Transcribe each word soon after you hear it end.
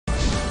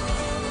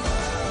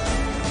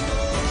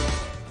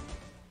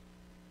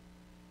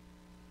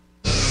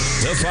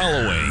The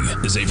following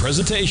is a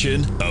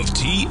presentation of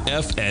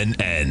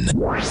TFNN.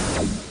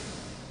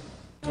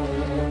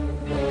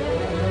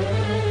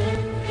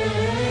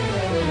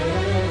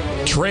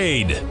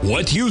 Trade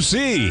what you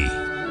see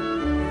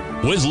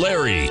with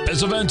Larry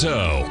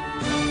Pesavento.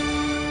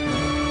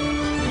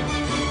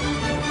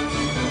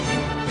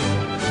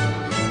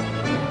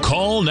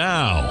 Call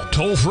now,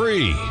 toll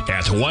free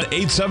at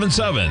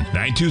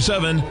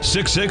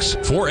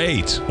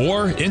 1-877-927-6648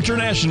 or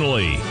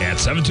internationally at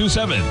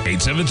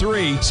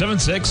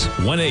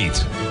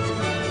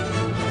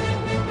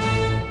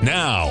 727-873-7618.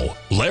 Now,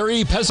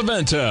 Larry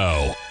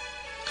Pesavento.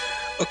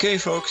 Okay,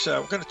 folks,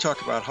 we're going to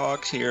talk about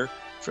hogs here.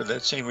 For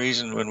that same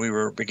reason, when we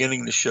were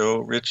beginning the show,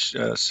 Rich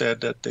said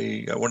that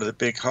one of the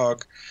big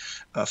hog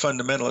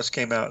fundamentalists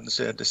came out and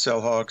said to sell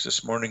hogs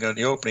this morning on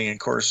the opening. And of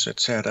course,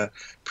 it's had a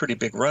pretty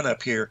big run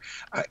up here.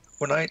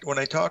 When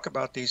I talk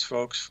about these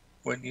folks,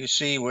 when you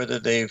see whether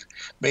they've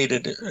made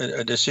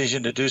a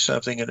decision to do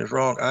something and is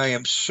wrong, I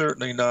am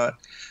certainly not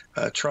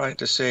trying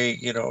to say,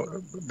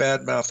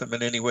 badmouth them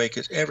in any way,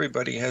 because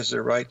everybody has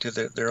their right to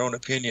their own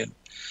opinion.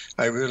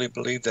 I really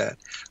believe that.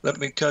 Let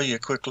me tell you a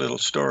quick little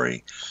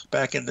story.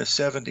 Back in the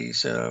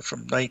 70s,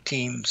 from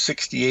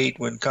 1968,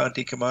 when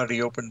Conti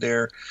Commodity opened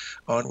there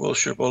on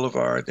Wilshire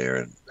Boulevard there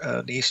in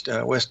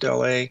West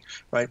LA,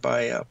 right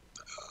by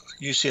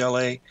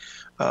UCLA,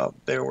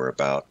 there were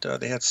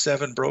they had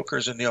 7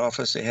 brokers in the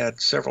office. They had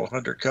several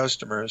hundred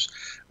customers.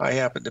 I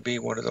happened to be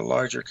one of the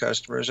larger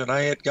customers, and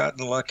I had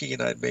gotten lucky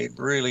and I'd made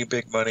really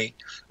big money.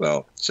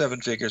 Well,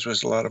 7 figures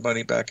was a lot of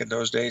money back in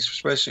those days,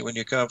 especially when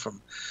you come from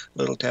a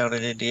little town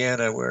in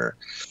Indiana where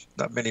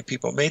not many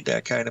people made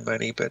that kind of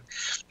money. But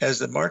as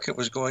the market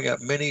was going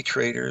up, many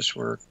traders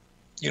were,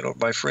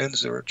 my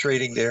friends that were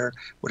trading there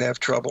would have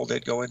trouble.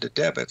 They'd go into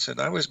debits, and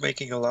I was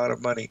making a lot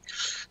of money.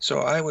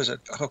 So I was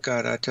oh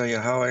God, I tell you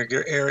how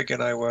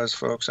arrogant I was,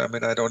 folks. I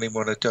mean, I don't even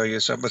want to tell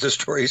you some of the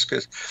stories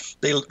because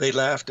they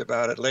laughed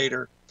about it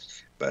later.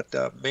 But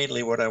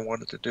mainly what I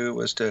wanted to do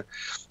was to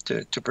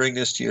bring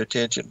this to your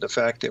attention, the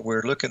fact that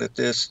we're looking at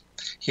this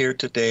here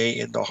today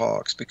in the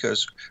hogs,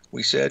 because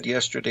we said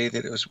yesterday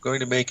that it was going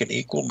to make an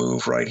equal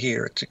move right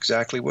here. It's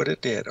exactly what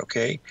it did,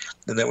 okay?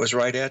 And that was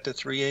right at the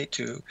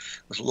 382. It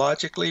was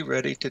logically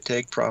ready to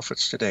take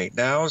profits today.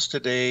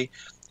 Today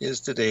is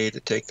the day to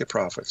take the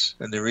profits.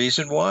 And the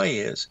reason why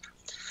is,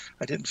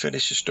 I didn't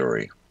finish the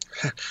story.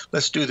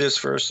 Let's do this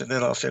first, and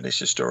then I'll finish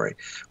the story.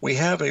 We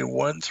have a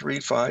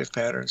 1-3-5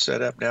 pattern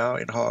set up now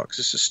in hogs.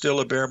 This is still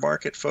a bear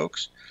market,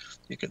 folks.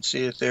 You can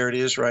see it. There it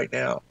is right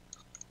now.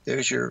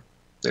 There's your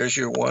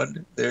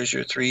 1, there's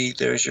your 3,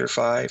 there's your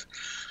 5.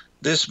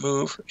 This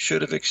move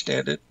should have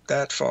extended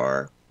that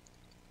far,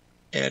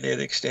 and it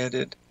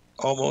extended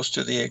almost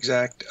to the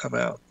exact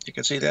amount. You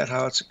can see that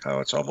how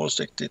it's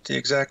almost at the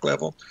exact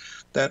level.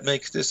 That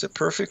makes this a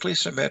perfectly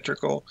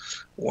symmetrical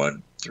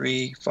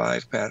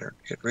 1-3-5 pattern.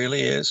 It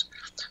really is.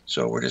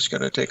 So we're just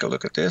going to take a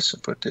look at this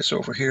and put this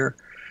over here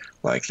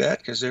like that,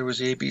 because there was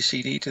the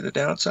ABCD to the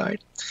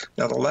downside.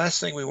 Now the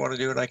last thing we want to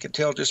do, and I can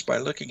tell just by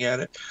looking at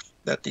it,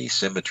 that the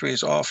symmetry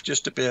is off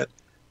just a bit,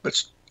 but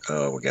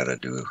we got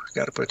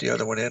to put the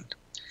other one in.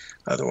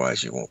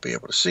 Otherwise you won't be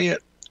able to see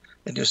it.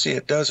 And you'll see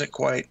it doesn't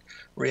quite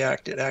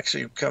react. It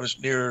actually comes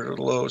nearer to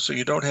the low. So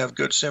you don't have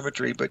good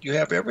symmetry, but you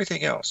have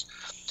everything else.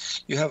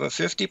 You have a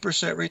 50%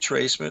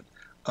 retracement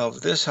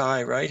of this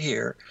high right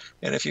here.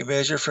 And if you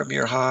measure from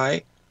your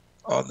high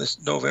on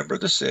this November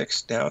the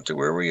 6th down to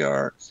where we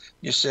are,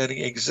 you're setting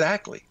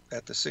exactly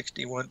at the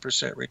 61%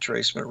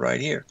 retracement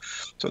right here.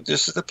 So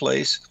this is the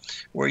place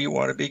where you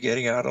want to be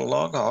getting out of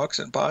long hogs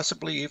and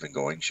possibly even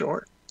going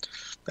short.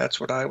 That's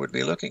what I would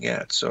be looking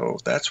at. So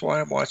that's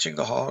why I'm watching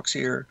the hogs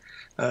here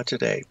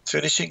today.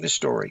 Finishing the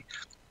story.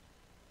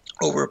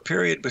 Over a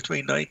period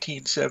between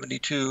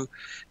 1972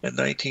 and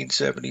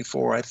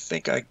 1974, I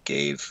think I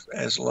gave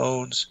as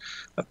loans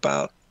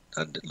about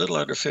a little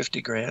under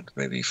 50 grand,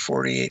 maybe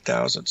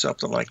 48,000,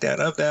 something like that.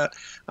 Of that,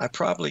 I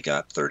probably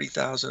got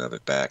 30,000 of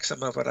it back.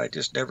 Some of it I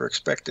just never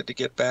expected to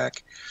get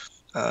back.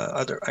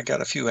 I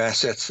got a few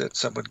assets that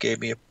someone gave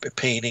me, a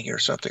painting or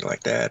something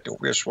like that, a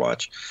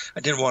wristwatch. I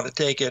didn't want to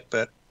take it,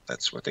 but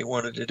that's what they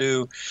wanted to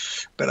do.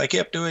 But I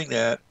kept doing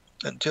that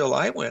until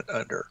I went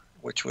under,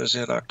 which was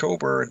in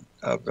October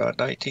of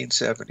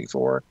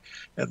 1974.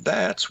 And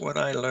that's when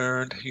I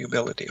learned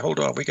humility. Hold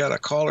on, we got a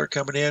caller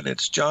coming in.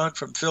 It's John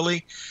from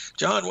Philly.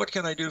 John, what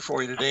can I do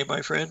for you today,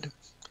 my friend?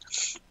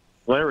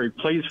 Larry,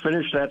 please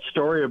finish that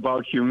story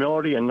about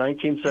humility in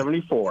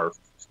 1974.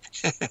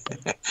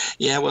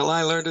 Yeah, well,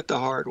 I learned it the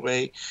hard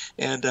way,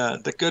 and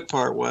the good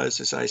part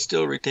is I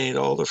still retained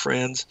all the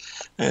friends,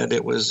 and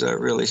it was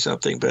really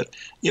something. But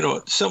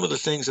some of the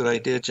things that I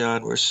did,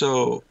 John, were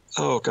so,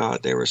 oh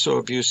God, they were so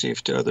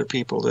abusive to other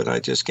people that I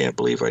just can't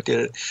believe I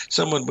did it.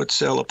 Someone would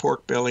sell a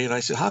pork belly, and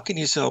I said, how can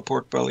you sell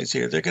pork bellies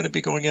here? They're going to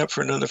be going up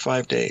for another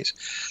 5 days.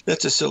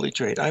 That's a silly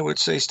trade. I would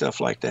say stuff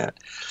like that.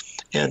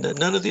 And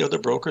none of the other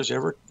brokers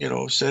ever,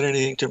 said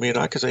anything to me,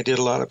 not because I did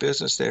a lot of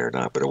business there or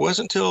not, but it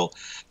wasn't until,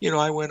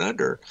 I went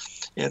under.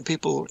 And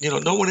people,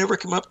 no one ever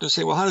come up and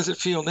say, well, how does it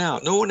feel now?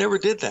 No one ever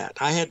did that.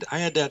 I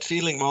had that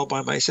feeling all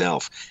by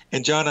myself.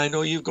 And John, I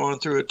know you've gone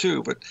through it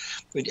too, but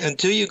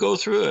until you go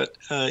through it,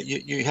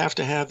 you have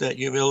to have that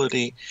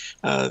humility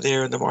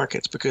there in the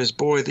markets, because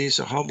boy, these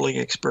are humbling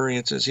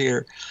experiences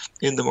here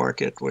in the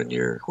market when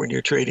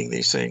you're trading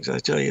these things. I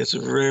tell you, it's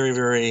very,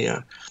 very,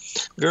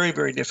 very,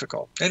 very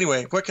difficult.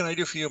 Anyway, what can I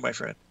do for you, my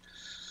friend?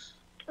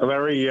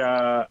 Larry,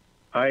 I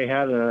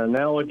had an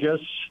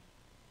analogous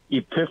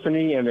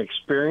epiphany and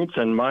experience,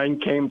 and mine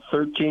came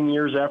 13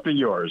 years after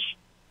yours.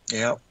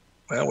 Yeah,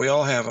 well, we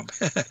all have them.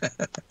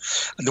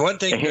 The one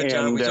thing,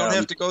 John, we don't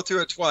have to go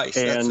through it twice.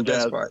 That's the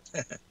best part.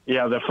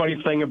 Yeah, the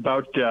funny thing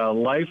about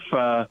life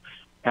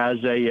has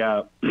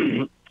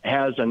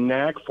a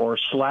knack for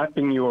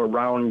slapping you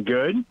around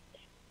good.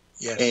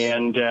 Yes.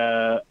 And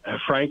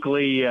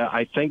frankly,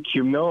 I think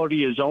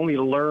humility is only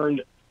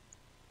learned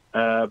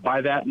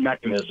by that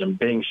mechanism,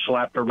 being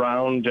slapped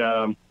around.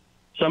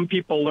 Some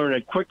people learn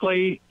it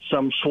quickly.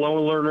 Some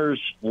slow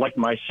learners, like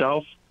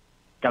myself,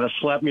 got to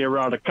slap me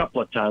around a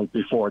couple of times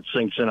before it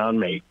sinks in on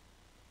me.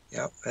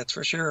 Yeah, that's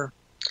for sure.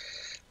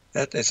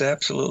 That is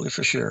absolutely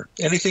for sure.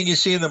 Anything you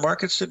see in the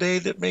markets today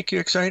that make you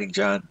exciting,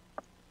 John?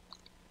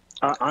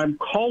 I'm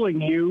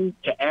calling you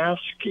to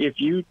ask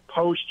if you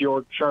post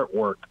your chart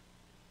work.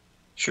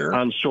 Sure.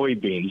 On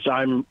soybeans.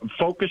 I'm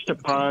focused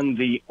upon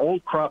the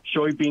old crop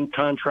soybean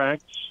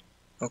contracts.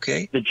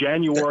 Okay. The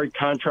January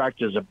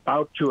contract is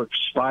about to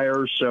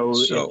expire, so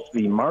it's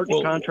the March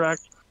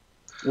contract,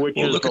 which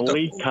is the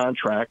lead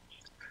contract.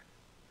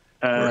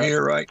 We're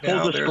here right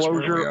now. Full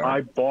disclosure,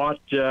 I bought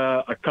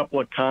a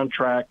couple of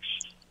contracts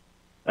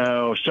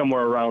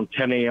somewhere around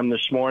 10 a.m.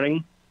 this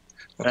morning.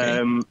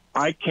 Okay.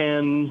 I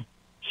can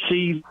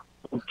see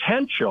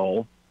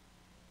potential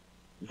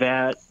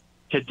that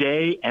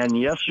today and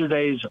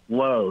yesterday's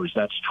lows,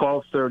 that's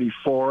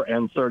 1234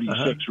 and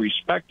 36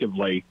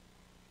 respectively,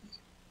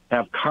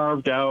 have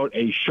carved out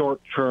a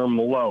short-term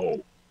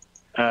low.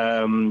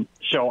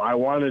 So I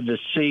wanted to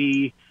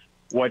see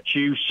what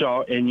you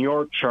saw in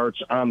your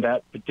charts on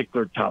that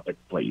particular topic,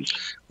 please.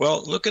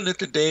 Well, looking at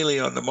the daily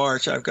on the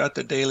March, I've got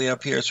the daily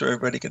up here so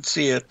everybody can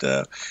see it.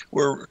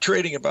 We're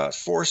trading about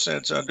 4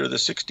 cents under the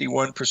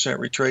 61%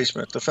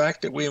 retracement. The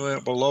fact that we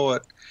went below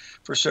it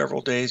for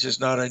several days is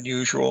not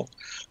unusual,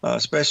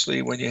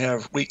 especially when you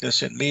have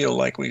weakness in meal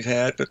like we've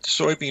had. But the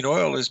soybean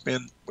oil has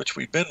been, which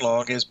we've been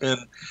long, has been,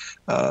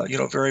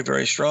 very,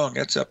 very strong.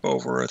 It's up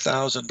over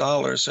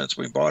 $1,000 since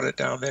we bought it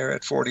down there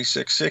at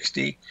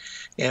 46.60.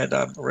 And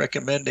I'm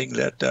recommending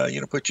that,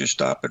 put your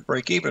stop and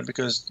break even,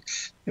 because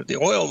if the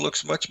oil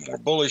looks much more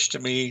bullish to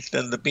me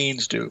than the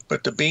beans do.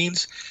 But the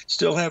beans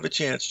still have a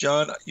chance.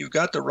 John, you've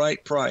got the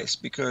right price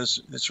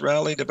because it's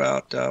rallied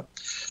about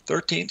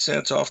 13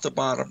 cents off the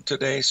bottom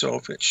today. So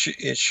if it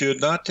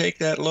should not take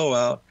that low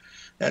out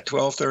at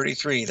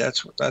 12.33.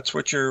 That's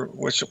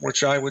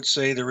which I would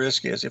say the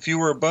risk is. If you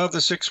were above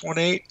the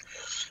 618,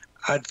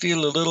 I'd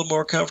feel a little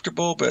more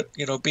comfortable, but,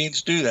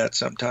 beans do that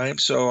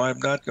sometimes. So I'm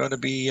not going to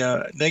be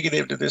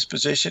negative to this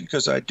position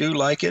because I do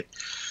like it.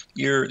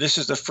 This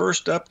is the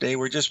first up day.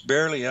 We're just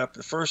barely up.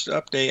 The first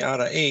up day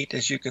out of 8,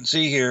 as you can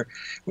see here,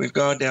 we've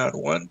gone down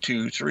 1,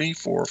 2, 3,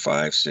 4,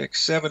 5,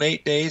 6, 7,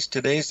 8 days.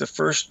 Today's the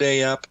first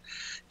day up,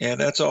 and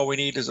that's all we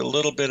need is a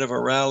little bit of a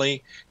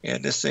rally,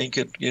 and this thing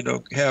could,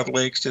 have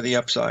legs to the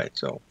upside.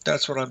 So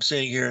that's what I'm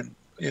seeing here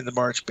in the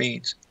March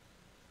beans.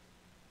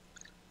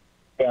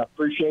 Yeah,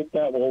 appreciate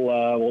that.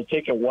 We'll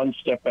take it one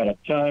step at a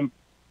time.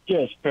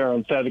 Just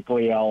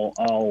parenthetically,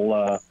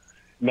 I'll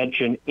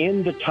mention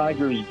in the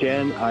Tiger's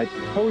Den, I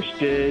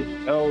posted.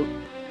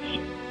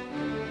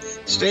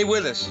 Stay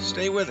with us.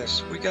 Stay with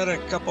us. We got a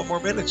couple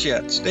more minutes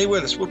yet. Stay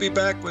with us. We'll be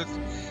back with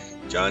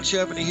John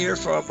Chapman here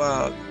from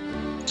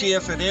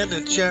TFNN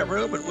and chat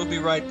room, and we'll be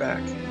right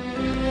back.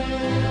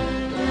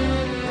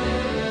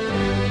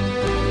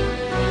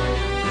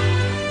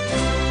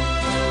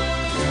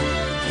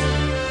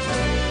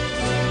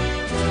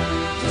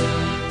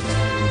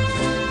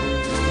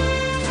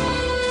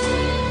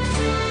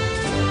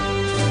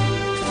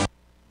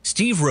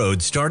 Steve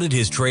Rhodes started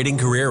his trading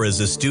career as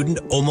a student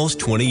almost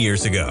 20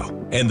 years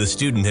ago, and the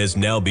student has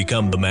now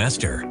become the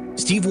master.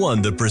 Steve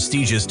won the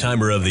prestigious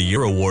Timer of the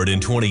Year award in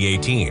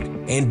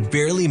 2018 and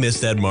barely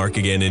missed that mark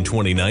again in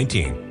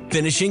 2019,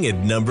 finishing at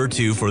number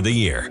 2 for the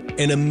year.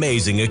 An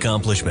amazing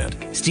accomplishment.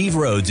 Steve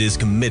Rhodes is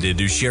committed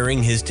to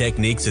sharing his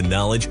techniques and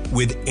knowledge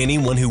with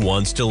anyone who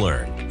wants to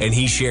learn, and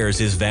he shares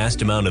his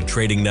vast amount of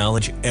trading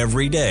knowledge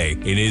every day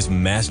in his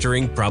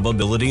Mastering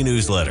Probability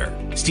newsletter.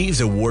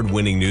 Steve's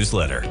award-winning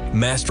newsletter,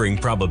 Mastering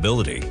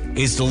Probability,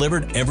 is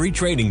delivered every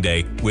trading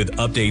day with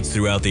updates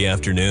throughout the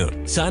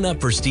afternoon. Sign up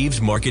for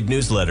Steve's market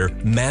newsletter,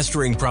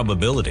 Mastering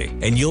Probability,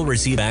 and you'll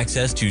receive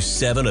access to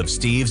 7 of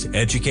Steve's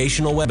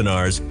educational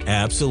webinars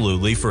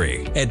absolutely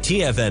free. At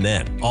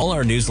TFNN, all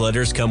our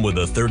newsletters come with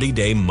a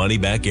 30-day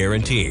money-back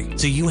guarantee,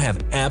 so you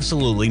have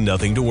absolutely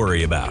nothing to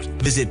worry about.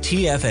 Visit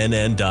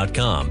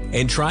TFNN.com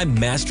and try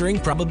Mastering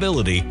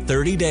Probability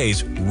 30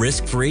 days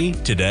risk-free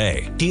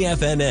today.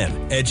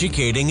 TFNN,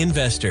 educating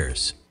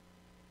investors.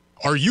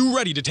 Are you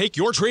ready to take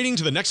your trading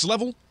to the next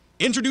level?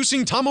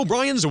 Introducing Tom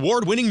O'Brien's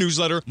award-winning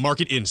newsletter,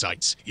 Market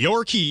Insights,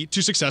 your key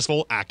to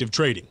successful active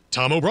trading.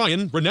 Tom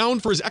O'Brien,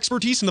 renowned for his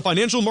expertise in the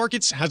financial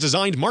markets, has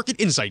designed Market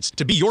Insights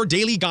to be your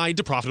daily guide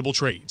to profitable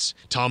trades.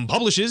 Tom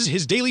publishes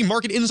his daily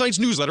Market Insights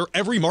newsletter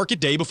every market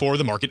day before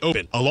the market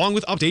open, along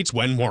with updates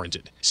when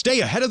warranted.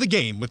 Stay ahead of the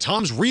game with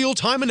Tom's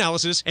real-time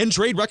analysis and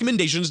trade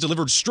recommendations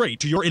delivered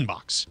straight to your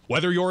inbox.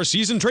 Whether you're a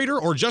seasoned trader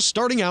or just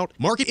starting out,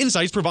 Market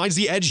Insights provides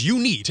the edge you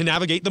need to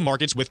navigate the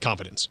markets with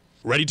confidence.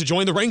 Ready to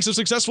join the ranks of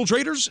successful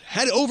traders?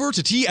 Head over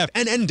to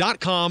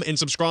TFNN.com and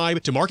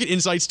subscribe to Market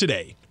Insights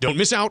today. Don't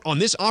miss out on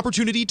this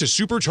opportunity to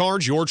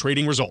supercharge your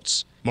trading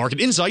results.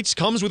 Market Insights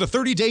comes with a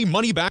 30-day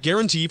money-back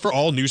guarantee for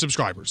all new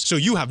subscribers, so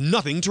you have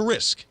nothing to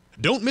risk.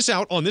 Don't miss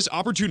out on this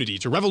opportunity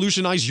to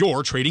revolutionize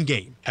your trading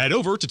game. Head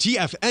over to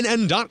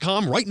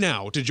TFNN.com right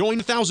now to join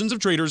thousands of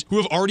traders who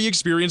have already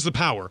experienced the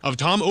power of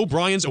Tom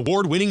O'Brien's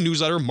award-winning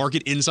newsletter,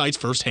 Market Insights,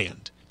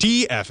 firsthand.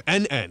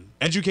 TFNN,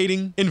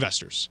 educating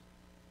investors.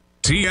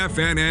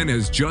 TFNN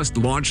has just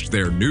launched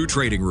their new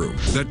trading room,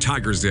 the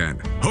Tiger's Den.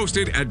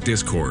 Hosted at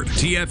Discord,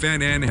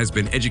 TFNN has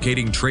been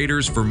educating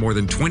traders for more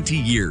than 20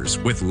 years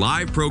with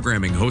live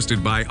programming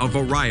hosted by a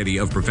variety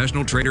of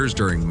professional traders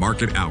during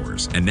market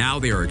hours. And now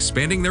they are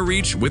expanding their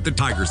reach with the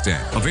Tiger's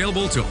Den,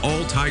 available to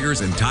all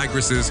tigers and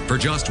tigresses for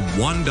just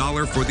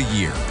 $1 for the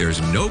year. There's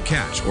no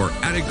catch or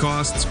added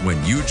costs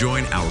when you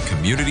join our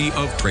community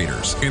of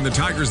traders. In the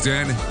Tiger's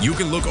Den, you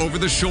can look over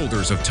the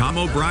shoulders of Tom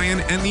O'Brien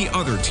and the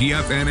other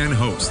TFNN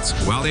hosts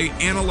while they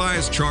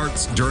analyze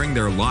charts during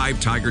their live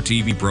Tiger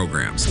TV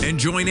programs, and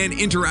join an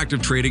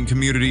interactive trading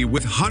community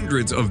with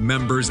hundreds of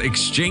members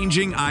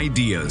exchanging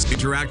ideas.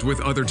 Interact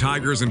with other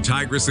tigers and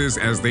tigresses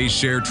as they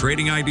share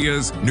trading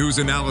ideas, news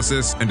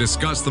analysis, and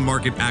discuss the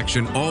market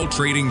action all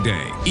trading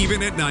day,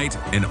 even at night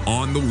and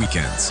on the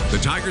weekends. The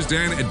Tiger's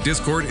Den at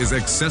Discord is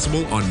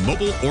accessible on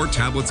mobile or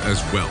tablets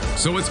as well,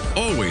 so it's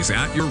always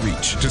at your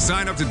reach. To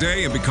sign up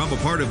today and become a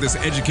part of this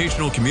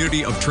educational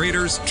community of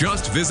traders,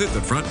 just visit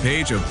the front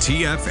page of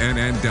TFNN.com.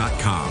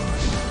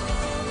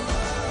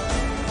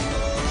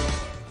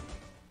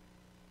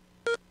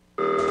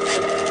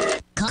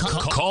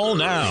 Call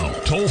now,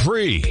 toll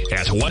free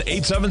at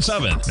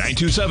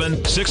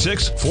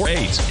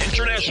 1-877-927-6648.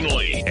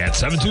 Internationally at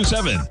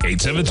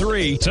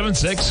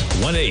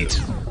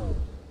 727-873-7618.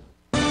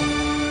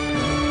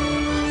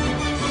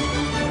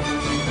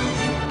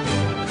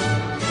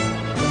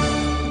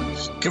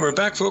 Okay, we're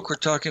back, folks. We're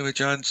talking with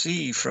John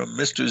Z. from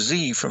Mr.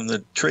 Z from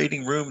the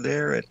trading room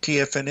there at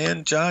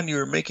TFNN. John, you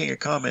were making a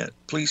comment.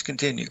 Please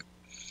continue.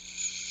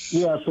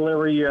 Yes,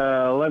 Larry,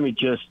 let me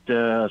just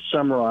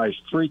summarize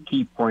 3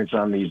 key points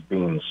on these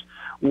beans.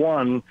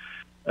 One,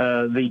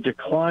 the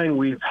decline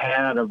we've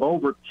had of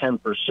over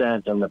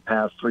 10% in the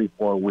past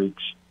 3-4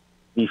 weeks.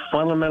 The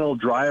fundamental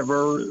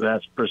driver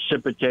that's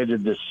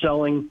precipitated the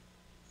selling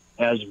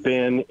has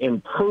been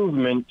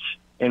improvement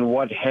in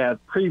what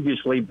had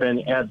previously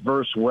been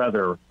adverse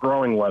weather,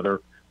 growing weather,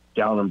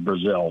 down in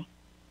Brazil.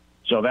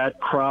 So that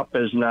crop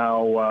is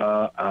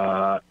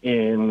now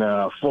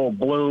in full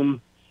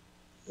bloom,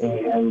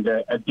 and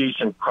a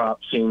decent crop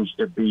seems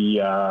to be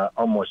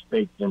almost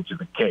baked into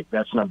the cake.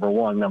 That's number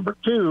one. Number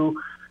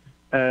two,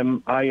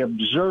 I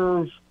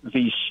observe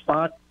the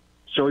spot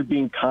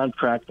soybean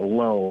contract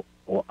low,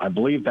 I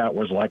believe that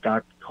was like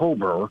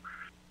October,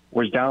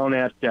 was down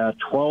at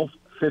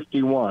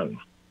 12.51.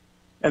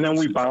 And then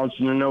we bounced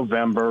into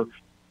November.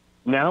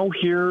 Now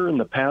here in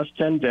the past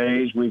 10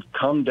 days, we've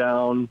come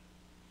down,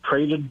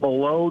 traded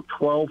below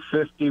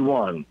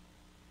 12.51.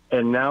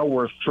 And now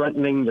we're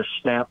threatening to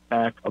snap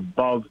back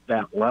above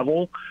that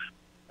level.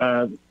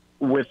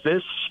 With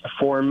this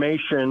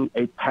formation,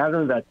 a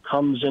pattern that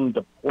comes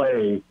into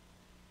play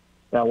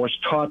that was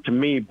taught to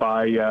me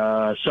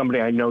by somebody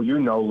I know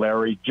you know,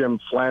 Larry, Jim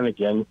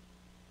Flanagan,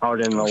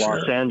 out in the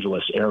Los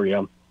Angeles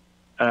area.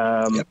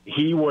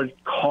 He would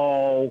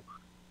call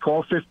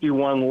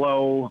 12.51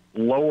 low,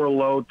 lower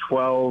low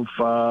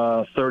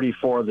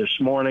 12.34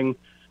 this morning,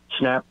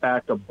 snap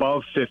back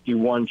above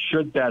 51.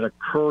 Should that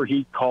occur,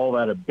 he'd call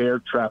that a bear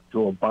trap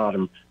to a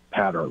bottom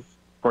pattern.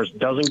 Of course, it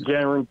doesn't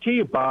guarantee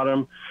a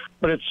bottom,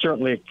 but it's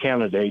certainly a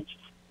candidate.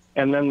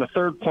 And then the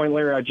third point,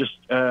 Larry, I just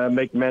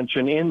make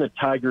mention, in the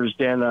Tiger's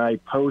Den, I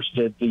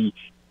posted the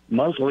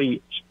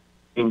monthly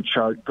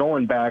chart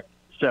going back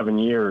 7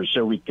 years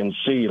so we can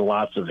see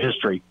lots of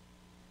history.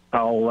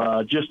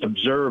 I'll just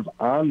observe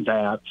on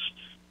that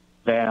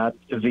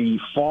the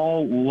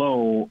fall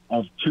low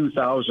of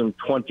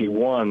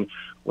 2021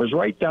 was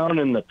right down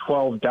in the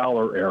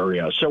 $12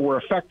 area. So we're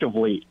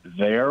effectively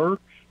there.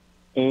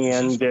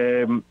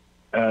 And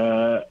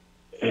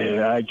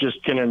I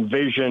just can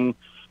envision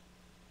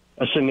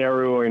a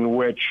scenario in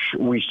which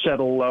we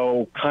settle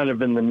low, kind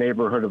of in the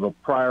neighborhood of a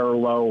prior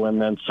low,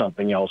 and then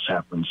something else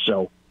happens.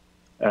 So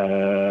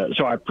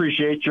I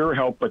appreciate your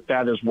help, but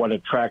that is what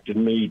attracted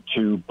me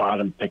to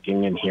bottom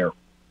picking in here.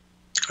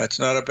 That's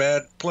not a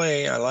bad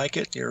play. I like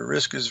it. Your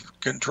risk is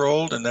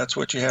controlled, and that's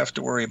what you have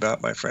to worry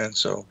about, my friend.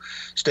 So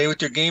stay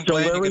with your game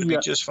plan. Larry, you're going to be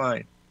just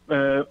fine.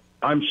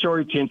 I'm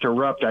sorry to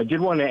interrupt. I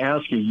did want to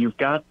ask you. You've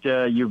got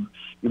you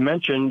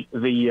mentioned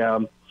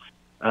the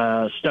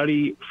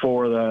study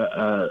for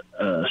the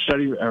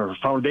study or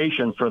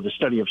foundation for the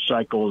study of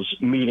cycles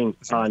meeting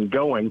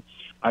ongoing.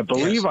 I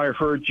believe I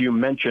heard you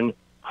mention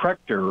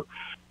Prechter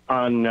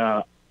on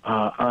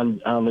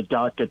the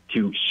docket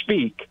to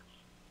speak.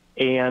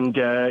 And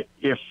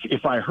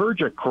if I heard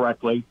you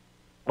correctly,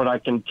 what I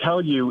can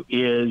tell you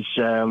is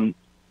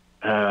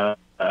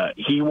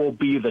he will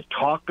be the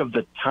talk of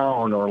the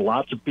town, or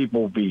lots of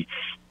people will be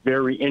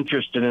very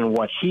interested in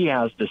what he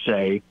has to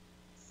say,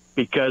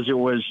 because it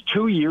was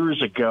 2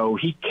 years ago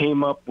he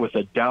came up with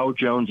a Dow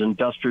Jones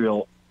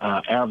Industrial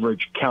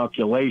Average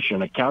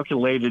calculation, a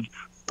calculated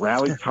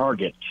rally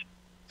target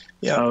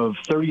of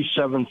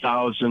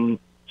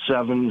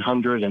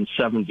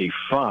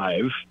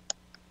 37,775.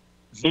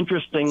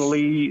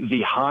 Interestingly,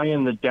 the high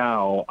in the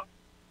Dow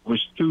was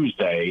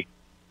Tuesday,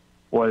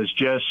 was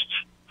just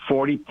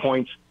 40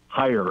 points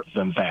higher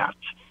than that.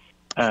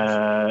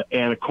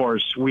 And, of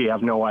course, we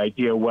have no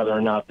idea whether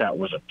or not that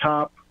was a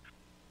top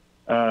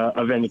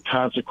of any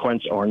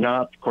consequence or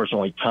not. Of course,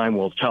 only time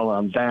will tell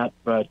on that.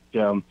 But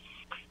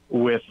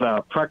with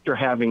Prechter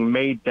having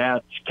made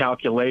that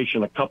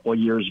calculation a couple of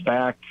years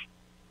back,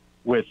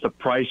 with the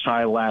price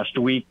high last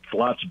week,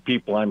 lots of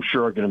people, I'm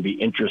sure, are going to be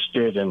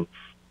interested in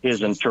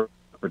his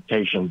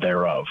interpretation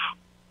thereof.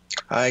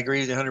 I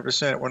agree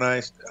 100%. When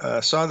I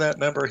saw that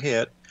number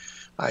hit,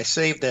 I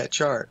saved that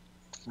chart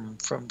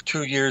from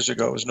 2 years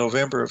ago. It was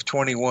November of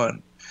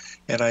 21,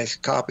 and I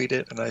copied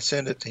it and I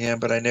sent it to him,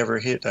 but I never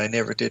did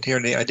hear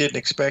anything. I didn't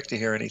expect to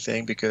hear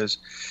anything because,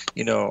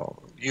 you know,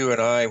 you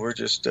and I, we're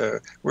just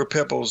we're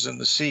pebbles in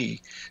the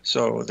sea.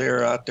 So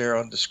they're out there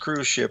on the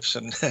cruise ships,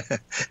 and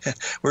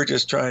we're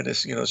just trying to,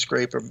 you know,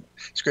 scrape a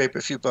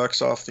few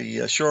bucks off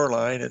the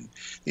shoreline, and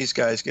these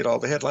guys get all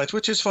the headlines,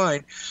 which is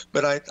fine.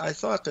 But I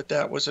thought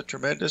that was a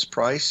tremendous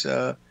price,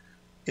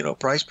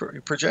 price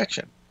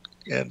projection.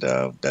 And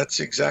that's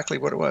exactly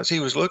what it was. He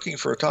was looking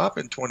for a top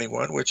in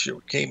 21, which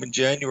came in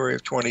January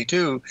of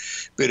 22,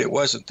 but it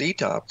wasn't the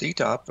top. The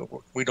top,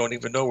 we don't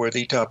even know where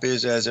the top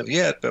is as of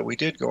yet, but we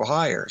did go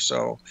higher.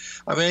 So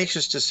I'm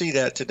anxious to see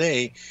that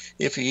today,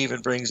 if he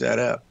even brings that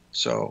up.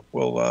 So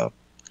we'll,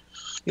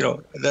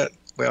 John,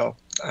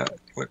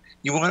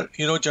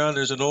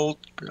 there's an old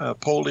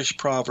Polish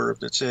proverb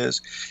that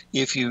says,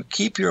 if you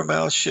keep your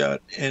mouth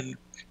shut and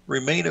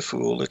remain a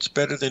fool, it's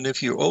better than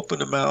if you open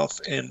the mouth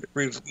and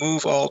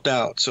remove all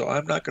doubt. So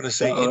I'm not going to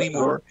say any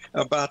more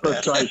about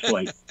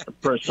that.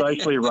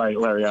 Precisely right,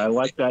 Larry. I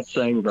like that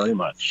saying very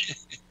much.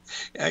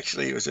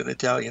 Actually, it was an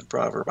Italian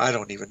proverb. I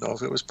don't even know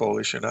if it was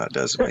Polish or not. It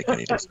doesn't make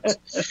any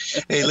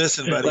difference. Hey,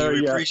 listen,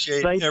 buddy, we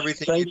appreciate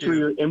everything you do. Thanks for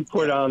your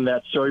input on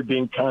that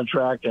soybean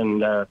contract,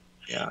 and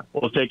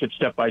we'll take it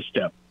step by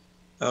step.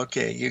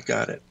 Okay, you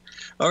got it.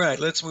 All right,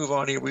 let's move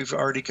on here. We've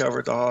already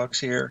covered the hogs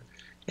here.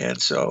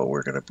 And so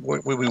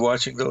we'll be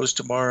watching those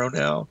tomorrow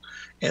now.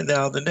 And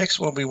now the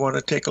next one we want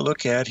to take a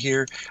look at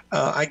here,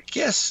 I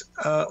guess,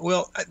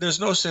 there's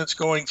no sense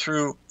going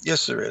through.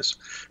 Yes, there is.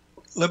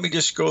 Let me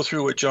just go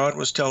through what John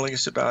was telling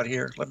us about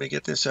here. Let me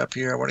get this up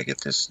here. I want to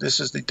get this. This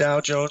is the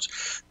Dow Jones.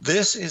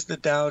 This is the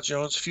Dow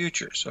Jones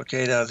futures.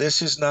 Okay, now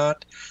this is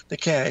not the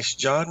cash.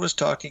 John was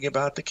talking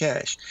about the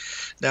cash.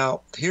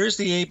 Now, here's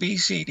the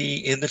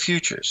ABCD in the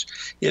futures.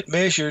 It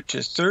measured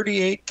to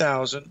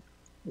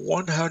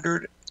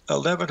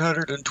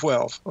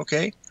 1112,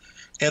 okay?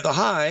 And the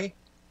high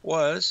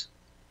was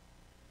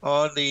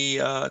on the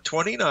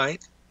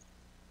 29th,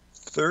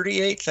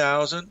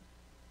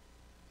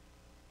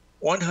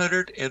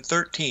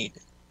 38,113.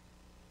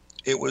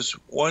 It was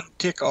one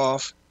tick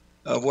off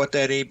of what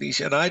that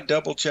ABC, and I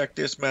double-checked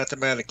this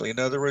mathematically. In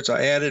other words,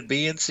 I added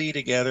B and C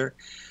together,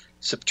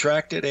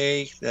 subtracted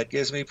A, that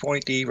gives me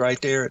point D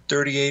right there at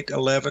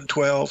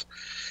 38,1112.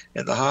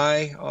 And the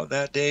high on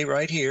that day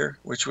right here,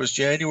 which was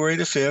January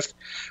the 5th,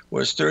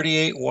 was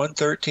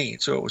 38,113.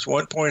 So it was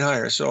 1 point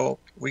higher. So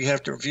we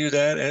have to view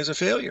that as a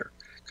failure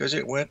because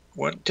it went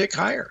one tick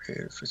higher.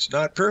 If it's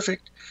not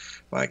perfect,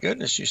 my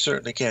goodness, you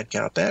certainly can't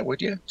count that, would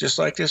you? Just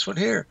like this one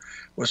here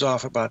was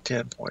off about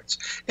 10 points.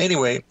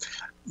 Anyway,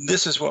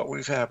 this is what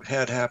we've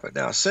had happen.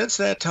 Now, since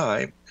that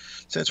time,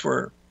 since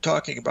we're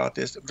talking about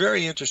this.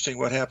 Very interesting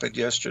what happened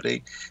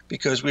yesterday,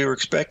 because we were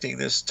expecting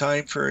this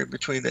time frame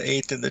between the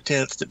 8th and the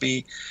 10th to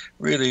be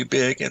really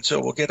big. And so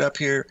we'll get up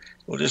here.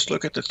 We'll just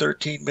look at the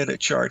 13-minute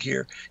chart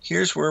here.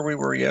 Here's where we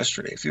were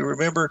yesterday. If you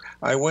remember,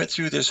 I went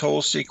through this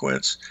whole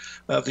sequence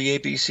of the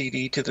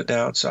ABCD to the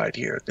downside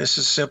here. This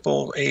is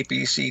simple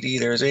ABCD.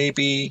 There's A,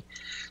 B,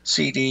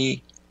 C,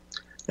 D.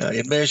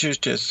 It measures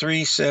to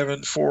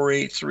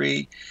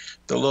 37483.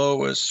 The low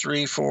was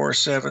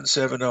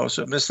 34770,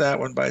 so it missed that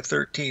one by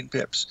 13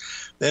 pips.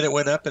 Then it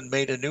went up and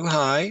made a new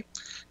high.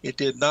 It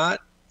did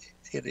not.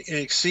 It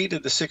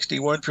exceeded the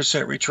 61%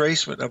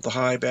 retracement of the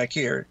high back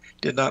here.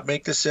 Did not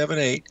make the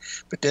 7.8.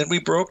 But then we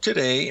broke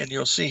today, and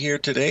you'll see here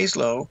today's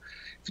low.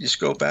 If you just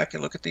go back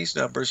and look at these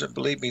numbers, and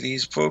believe me,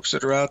 these folks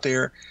that are out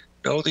there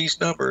know these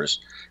numbers.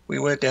 We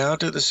went down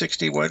to the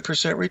 61%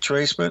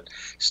 retracement,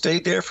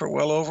 stayed there for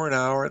well over an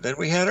hour. Then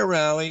we had a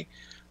rally.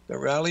 The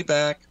rally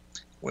back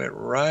went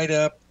right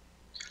up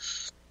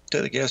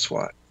to the, guess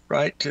what?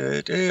 Right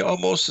to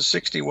almost a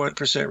 61%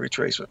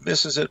 retracement.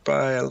 Misses it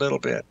by a little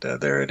bit.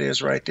 There it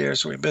is right there.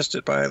 So we missed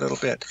it by a little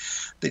bit.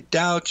 The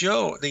Dow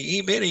Jones, the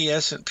E-mini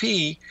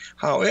S&P,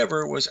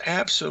 however, was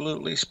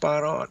absolutely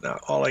spot on. Now,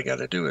 all I got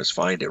to do is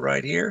find it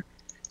right here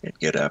and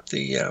get up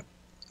the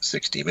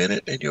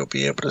 60-minute, and you'll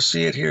be able to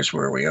see it. Here's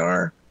where we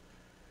are.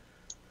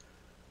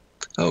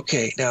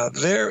 Okay, now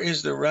there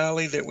is the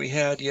rally that we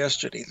had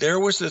yesterday. There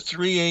was the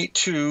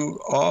 382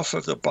 off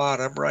of the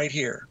bottom right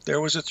here. There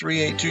was a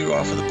 382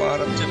 off of the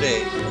bottom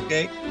today,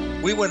 okay?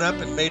 We went up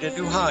and made a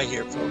new high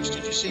here, folks.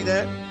 Did you see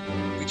that?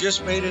 We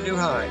just made a new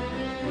high.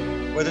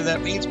 Whether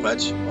that means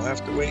much, we'll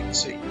have to wait and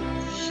see.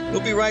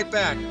 We'll be right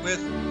back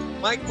with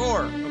Mike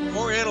Moore of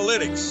More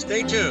Analytics.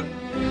 Stay tuned.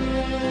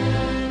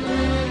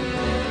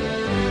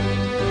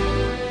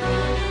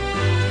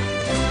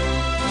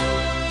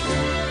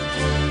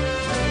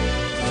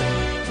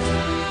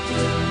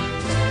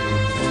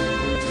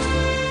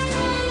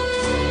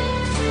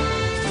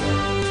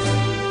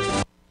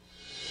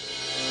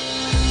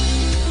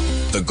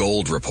 The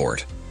Gold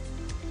Report.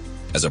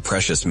 As a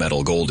precious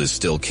metal, gold is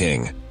still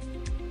king.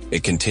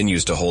 It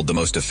continues to hold the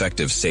most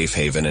effective safe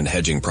haven and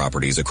hedging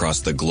properties across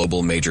the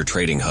global major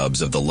trading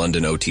hubs of the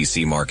London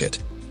OTC market,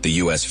 the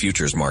U.S.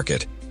 futures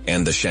market,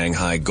 and the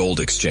Shanghai Gold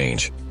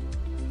Exchange.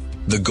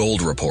 The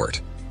Gold Report.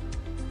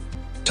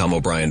 Tom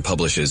O'Brien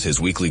publishes his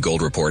weekly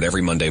gold report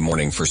every Monday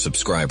morning for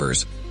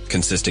subscribers,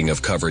 consisting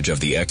of coverage of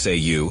the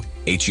XAU,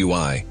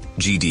 HUI,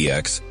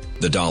 GDX,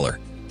 the dollar,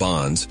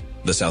 bonds,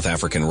 the South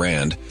African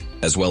rand,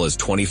 as well as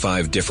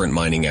 25 different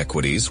mining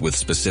equities with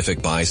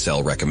specific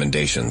buy-sell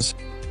recommendations.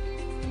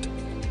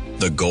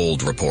 The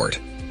Gold Report.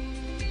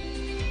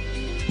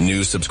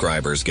 New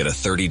subscribers get a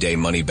 30-day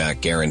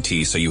money-back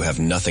guarantee, so you have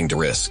nothing to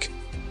risk.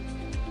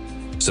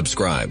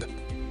 Subscribe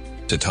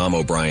to Tom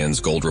O'Brien's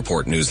Gold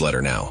Report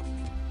newsletter now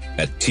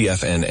at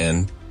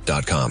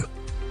TFNN.com.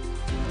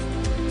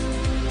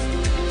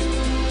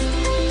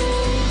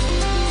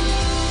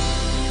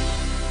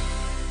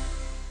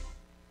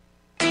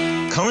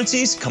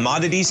 Currencies,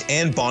 commodities,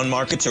 and bond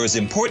markets are as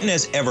important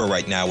as ever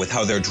right now with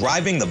how they're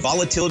driving the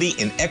volatility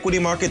in equity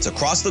markets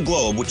across the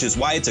globe, which is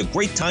why it's a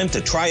great time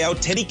to try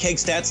out Teddy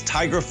Kegstad's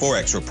Tiger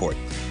Forex Report.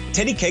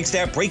 Teddy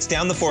Kegstad breaks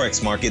down the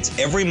Forex markets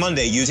every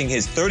Monday using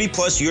his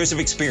 30-plus years of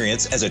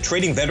experience as a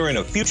trading veteran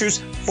of futures,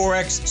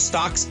 Forex,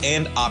 stocks,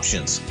 and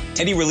options.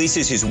 Teddy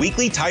releases his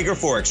weekly Tiger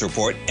Forex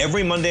Report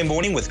every Monday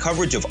morning with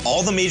coverage of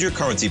all the major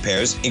currency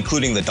pairs,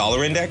 including the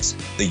dollar index,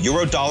 the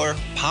euro dollar,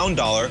 pound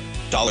dollar,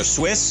 dollar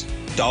Swiss,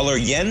 dollar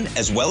yen,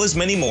 as well as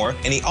many more,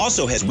 and he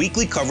also has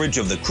weekly coverage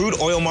of the crude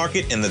oil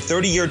market and the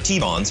 30-year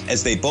T-bonds,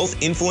 as they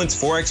both influence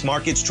Forex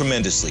markets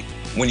tremendously.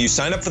 When you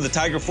sign up for the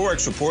Tiger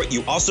Forex Report,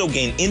 you also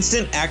gain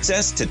instant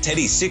access to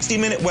Teddy's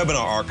 60-minute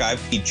webinar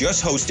archive he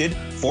just hosted,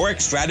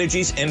 Forex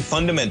Strategies and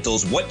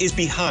Fundamentals, What is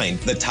Behind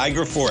the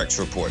Tiger Forex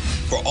Report.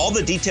 For all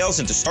the details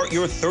and to start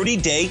your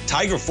 30-day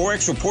Tiger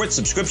Forex Report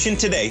subscription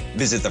today,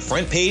 visit the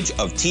front page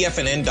of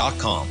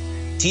TFNN.com.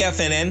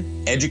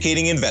 TFNN,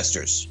 educating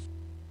investors.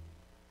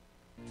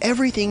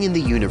 Everything in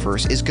the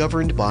universe is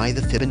governed by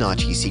the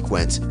Fibonacci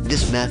sequence.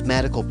 This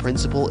mathematical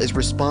principle is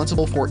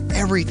responsible for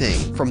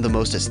everything from the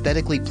most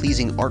aesthetically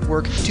pleasing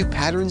artwork to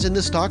patterns in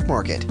the stock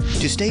market.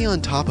 To stay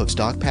on top of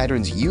stock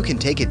patterns you can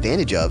take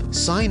advantage of,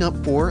 sign up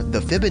for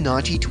the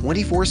Fibonacci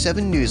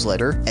 24/7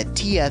 newsletter at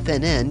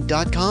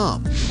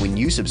TFNN.com. When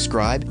you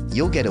subscribe,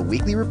 you'll get a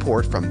weekly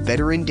report from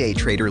veteran day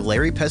trader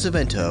Larry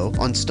Pesavento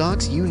on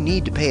stocks you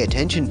need to pay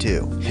attention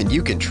to. And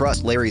you can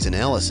trust Larry's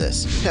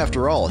analysis.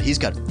 After all, he's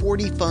got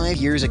 45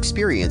 years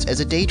experience as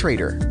a day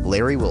trader.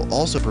 Larry will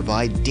also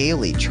provide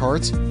daily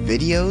charts,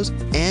 videos,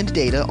 and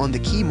data on the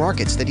key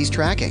markets that he's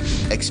tracking.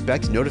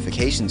 Expect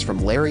notifications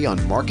from Larry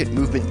on market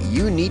movement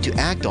you need to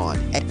act on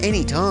at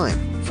any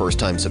time.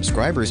 First-time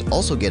subscribers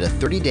also get a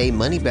 30-day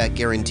money-back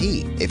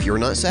guarantee. If you're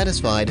not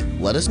satisfied,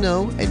 let us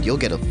know and you'll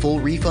get a full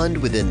refund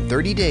within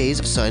 30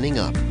 days of signing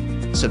up.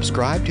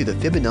 Subscribe to the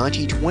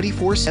Fibonacci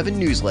 24/7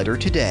 newsletter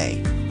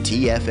today.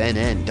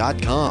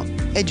 TFNN.com,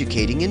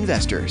 educating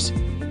investors.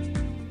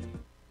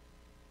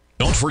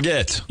 Don't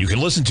forget, you can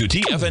listen to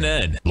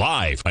TFNN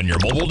live on your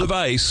mobile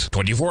device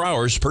 24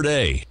 hours per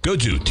day. Go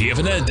to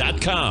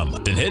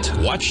TFNN.com, then hit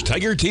Watch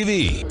Tiger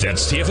TV.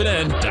 That's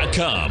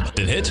TFNN.com,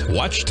 then hit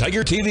Watch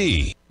Tiger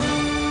TV.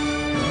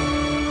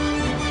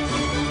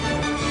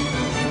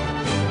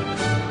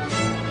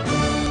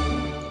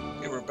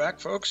 Okay, we're back,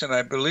 folks, and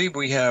I believe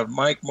we have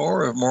Mike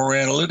Moore of Moore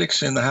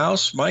Analytics in the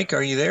house. Mike,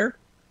 are you there?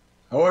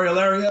 How are you,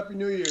 Larry? Happy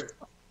New Year.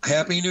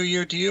 Happy New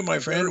Year to you, my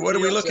friend. What are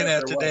we looking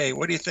at today?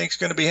 What do you think is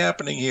going to be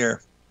happening here?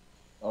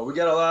 We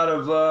got a lot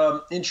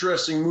of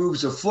interesting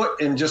moves afoot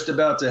and just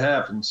about to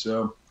happen.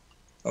 So,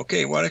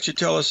 okay, why don't you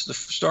tell us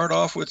start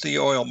off with the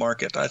oil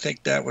market? I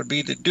think that would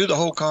be to do the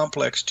whole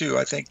complex too.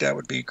 I think that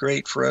would be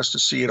great for us to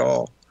see it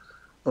all.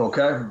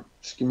 Okay,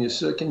 just give me a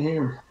second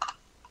here.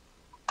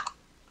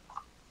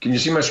 Can you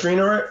see my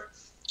screen all right?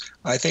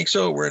 I think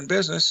so. We're in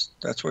business.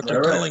 That's what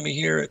they're telling me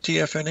here at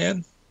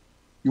TFNN.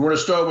 You want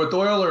to start with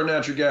oil or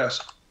natural gas?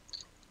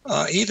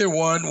 Either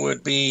one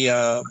would be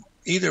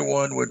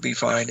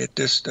fine. It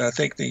just I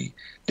think the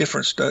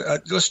difference.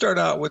 Let's start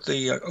out with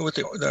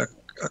the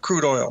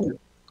crude oil.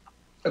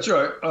 That's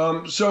right.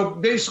 So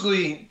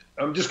basically,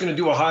 I'm just going to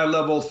do a high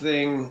level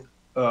thing,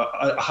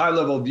 a high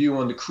level view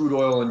on the crude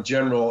oil in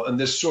general, and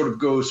this sort of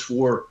goes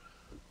for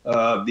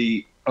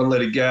the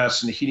unleaded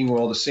gas and the heating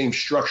oil. The same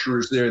structure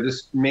is there.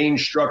 This main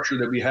structure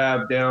that we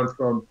have down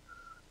from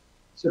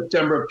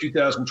September of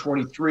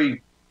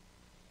 2023.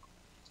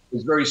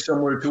 Is very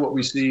similar to what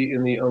we see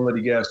in the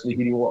unleaded gas and the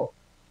heating oil.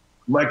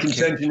 My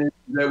contention is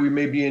that we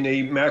may be in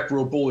a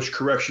macro bullish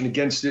correction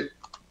against it.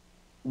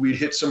 We'd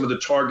hit some of the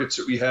targets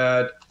that we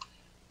had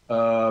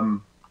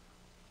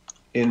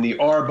in the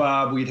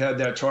RBOB. We'd had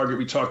that target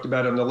we talked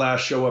about on the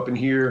last show up in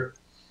here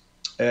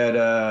at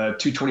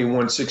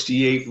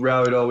 221.68,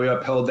 rallied all the way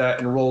up, held that,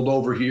 and rolled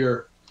over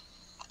here.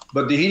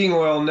 But the heating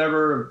oil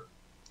never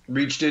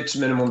reached its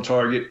minimum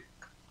target,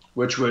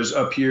 which was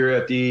up here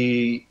at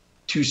the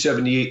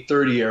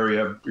 278.30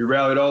 area. We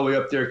rallied all the way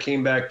up there,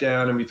 came back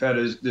down, and we've had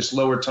this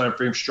lower time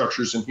frame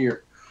structures in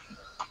here.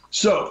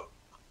 So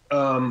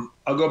I'll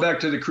go back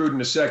to the crude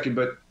in a second,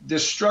 but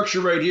this structure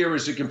right here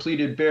is a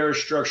completed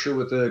bearish structure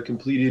with a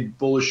completed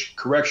bullish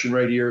correction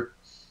right here.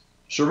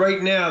 So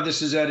right now,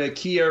 this is at a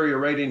key area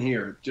right in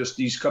here, just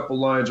these couple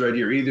lines right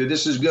here. Either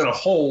this is going to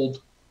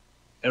hold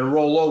and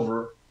roll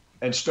over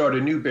and start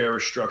a new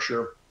bearish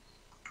structure,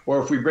 or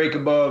if we break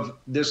above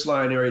this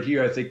line right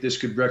here, I think this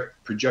could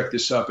project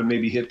this up and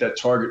maybe hit that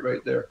target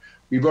right there.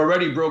 We've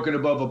already broken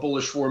above a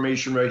bullish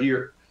formation right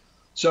here.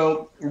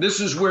 So this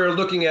is where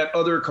looking at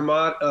other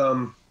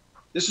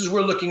this is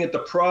where looking at the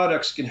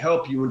products can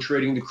help you in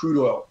trading the crude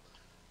oil.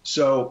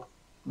 So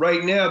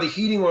right now, the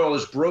heating oil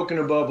is broken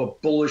above a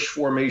bullish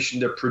formation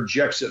that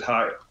projects it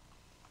higher.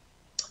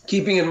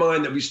 Keeping in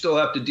mind that we still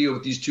have to deal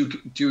with these two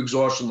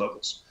exhaustion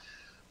levels.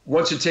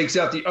 Once it takes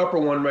out the upper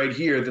one right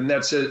here, then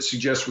that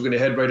suggests we're going to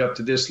head right up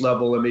to this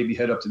level and maybe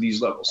head up to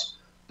these levels.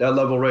 That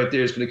level right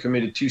there is going to come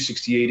in at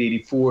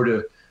 268.84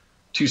 to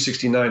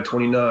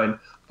 269.29.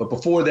 But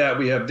before that,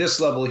 we have this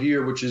level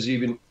here, which is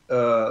even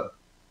a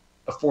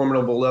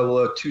formidable level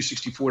of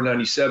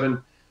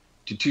 264.97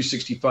 to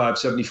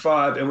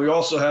 265.75. And we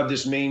also have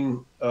this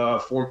main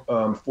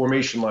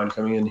formation line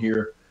coming in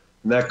here.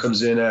 And that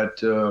comes in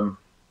at...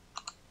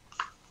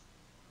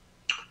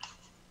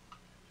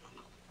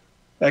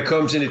 That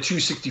comes in at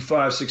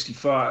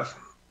 265.65.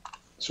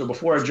 So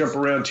before I jump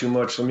around too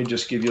much, let me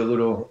just give you a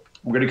little,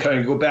 we're going to kind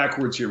of go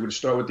backwards here. We're going to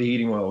start with the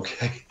heating oil,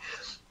 okay?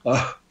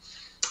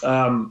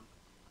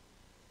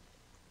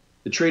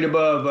 The trade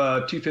above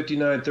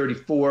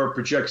 259.34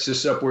 projects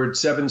this upward,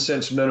 7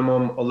 cents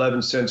minimum,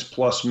 11 cents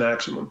plus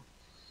maximum.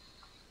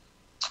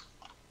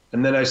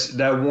 And then I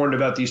warned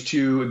about these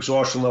two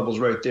exhaustion levels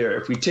right there.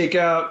 If we take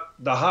out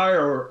the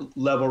higher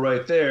level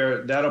right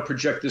there, that'll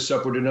project this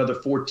upward another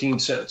 14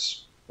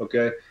 cents.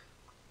 Okay,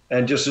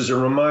 and just as a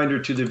reminder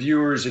to the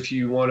viewers, if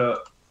you want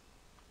a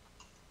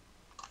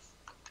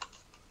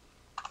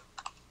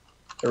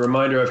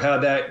reminder of how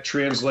that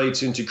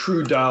translates into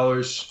crude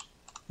dollars,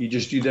 you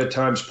just do that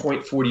times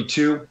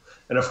 0.42,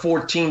 and a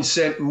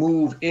 14-cent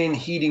move in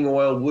heating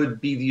oil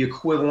would be the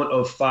equivalent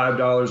of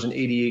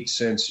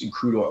 $5.88 in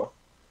crude oil.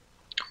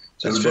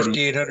 So that's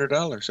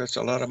 $5,800. That's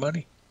a lot of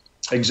money.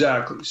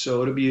 Exactly.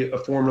 So it'll be a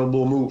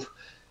formidable move.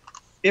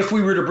 If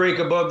we were to break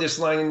above this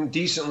line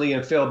decently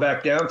and fail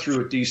back down through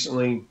it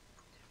decently,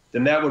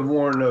 then that would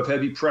warn of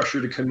heavy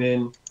pressure to come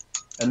in,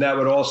 and that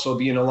would also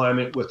be in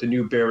alignment with the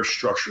new bearish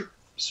structure.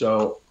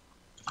 So,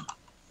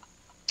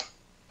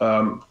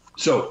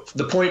 so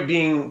the point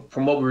being,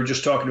 from what we were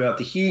just talking about,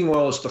 the heating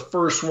oil is the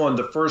first one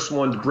to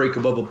break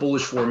above a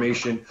bullish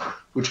formation,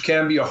 which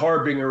can be a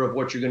harbinger of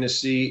what you're going to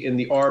see in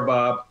the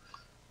RBOB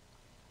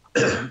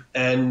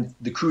and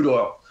the crude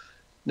oil.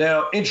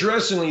 Now,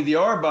 interestingly, the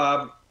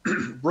RBOB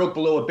broke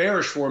below a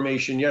bearish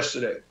formation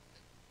yesterday.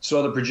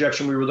 Saw the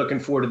projection we were looking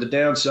for to the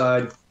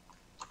downside,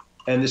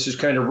 and this is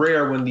kind of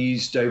rare when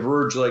these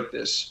diverge like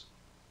this.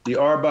 The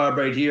RBOB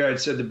right here,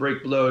 I'd said to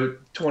break below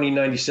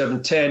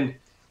 2097.10,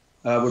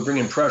 We're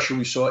bringing pressure.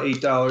 We saw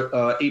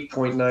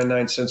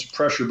 $8.99 cents of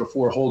pressure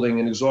before holding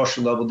an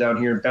exhaustion level down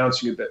here and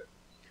bouncing a bit.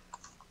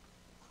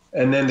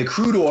 And then the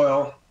crude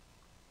oil.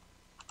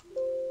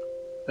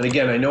 And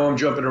again, I know I'm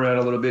jumping around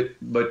a little bit,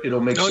 but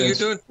it'll make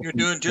sense. No, you're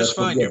doing just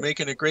fine. You're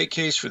making a great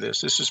case for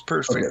this. This is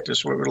perfect. Okay. This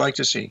is what we'd like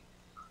to see.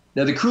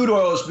 Now, the crude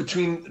oil is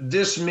between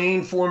this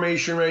main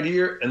formation right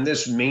here and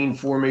this main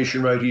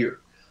formation right here.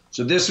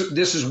 So this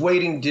is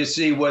waiting to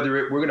see whether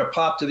we're going to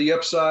pop to the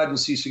upside and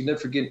see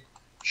significant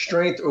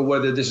strength, or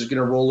whether this is going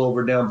to roll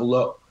over down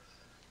below.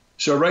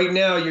 So right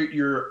now,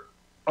 your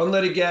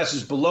unleaded gas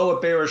is below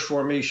a bearish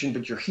formation,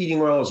 but your heating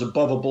oil is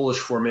above a bullish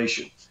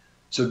formation.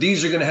 So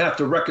these are going to have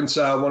to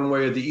reconcile one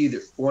way or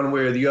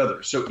the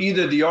other. So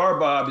either the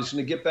RBOB is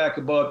going to get back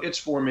above its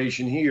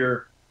formation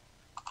here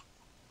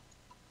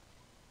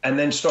and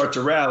then start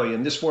to rally.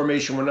 And this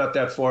formation, we're not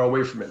that far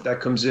away from it.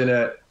 That comes in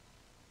at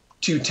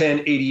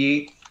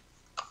 210.88.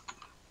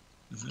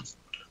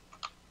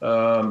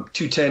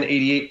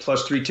 210.88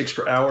 plus 3 ticks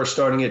per hour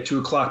starting at 2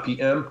 o'clock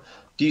p.m.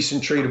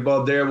 Decent trade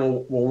above there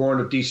will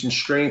warrant a decent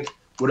strength.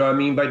 What do I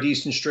mean by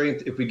decent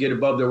strength? If we get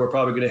above there, we're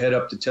probably going to head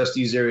up to test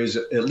these areas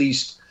at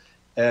least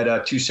at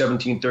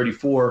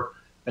 217.34.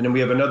 And then we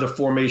have another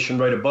formation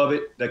right above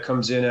it that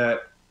comes in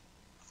at,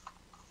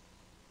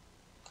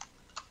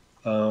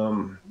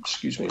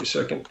 excuse me a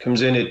second,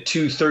 comes in at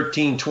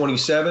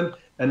 213.27.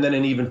 And then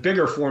an even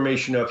bigger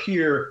formation up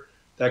here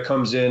that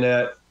comes in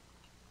at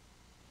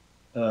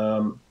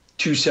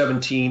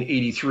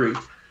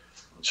 217.83.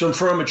 So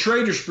from a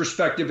trader's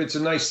perspective, it's a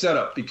nice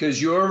setup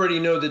because you already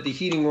know that the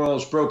heating oil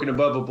is broken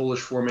above a bullish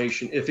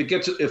formation. If the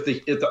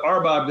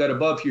RBOB got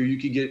above here, you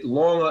could get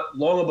long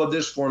above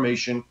this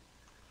formation.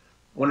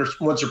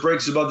 Once it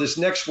breaks above this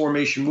next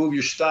formation, move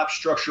your stop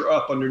structure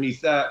up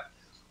underneath that.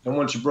 And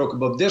once it broke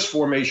above this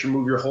formation,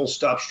 move your whole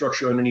stop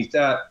structure underneath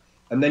that.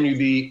 And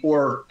then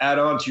or add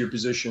on to your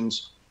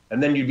positions.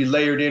 And then you'd be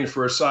layered in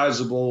for a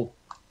sizable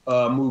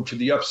move to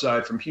the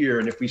upside from here.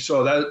 And if we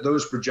saw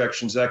those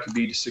projections, that could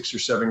be to 6 or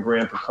 7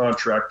 grand per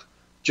contract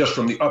just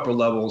from the upper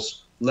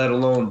levels, let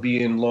alone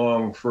being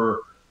long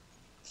for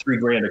 3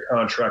 grand a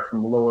contract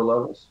from the lower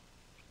levels.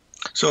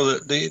 So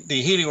the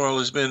heating oil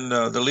has been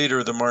the leader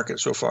of the market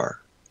so far.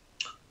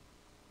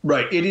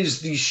 Right. It is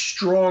the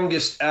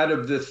strongest out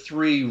of the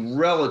 3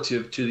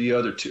 relative to the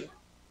other 2.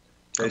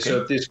 Okay.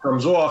 So if this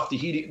comes off,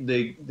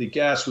 the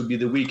gas would be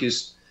the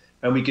weakest.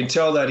 And we can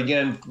tell that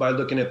again by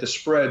looking at the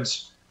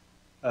spreads.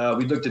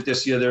 We looked at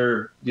this the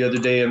other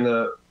day in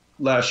the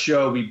last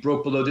show. We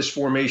broke below this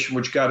formation,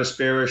 which got us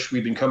bearish.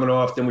 We've been coming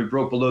off. Then we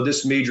broke below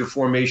this major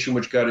formation,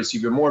 which got us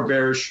even more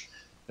bearish,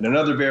 and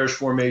another bearish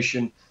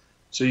formation.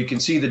 So you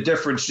can see the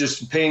difference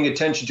just paying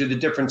attention to the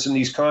difference in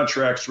these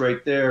contracts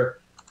right there.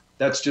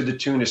 That's to the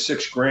tune of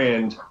 6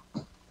 grand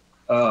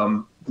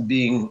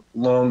being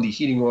long the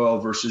heating oil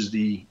versus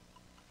the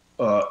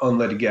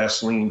unleaded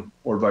gasoline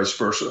or vice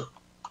versa.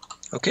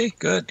 Okay,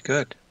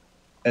 good.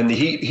 And the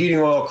heating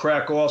oil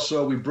crack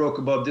also, we broke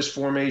above this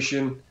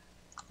formation,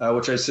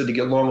 which I said to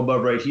get long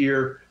above right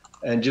here.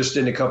 And just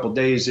in a couple of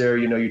days there,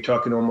 you're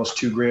talking almost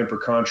 2 grand per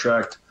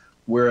contract,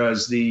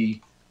 whereas the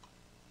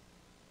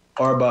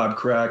RBOB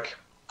crack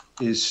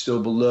is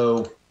still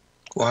below.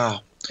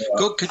 Wow.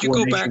 Could you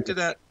go back to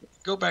that?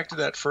 Go back to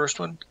that first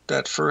one.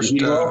 That first.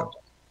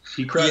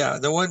 Yeah,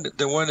 the one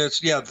that's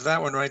that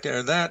one right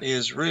there. That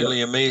is really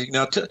amazing.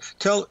 Now,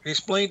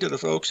 explain to the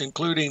folks,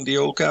 including the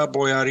old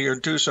cowboy out here in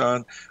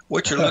Tucson,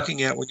 what you're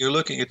looking at when you're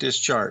looking at this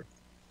chart.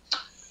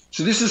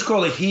 So this is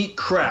called a heat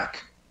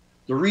crack.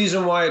 The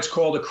reason why it's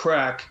called a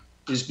crack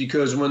is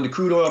because when the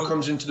crude oil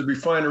comes into the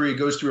refinery, it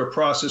goes through a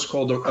process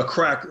called a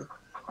cracker,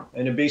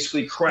 and it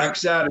basically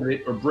cracks out of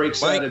it or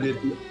breaks out of it.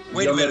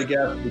 Wait a minute.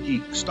 Gas with the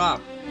heat.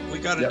 Stop. We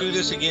got to do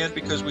this again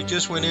because we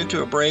just went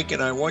into a break,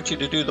 and I want you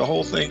to do the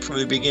whole thing from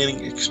the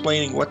beginning,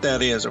 explaining what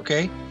that is,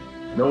 okay?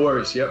 No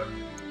worries, yep.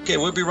 Okay,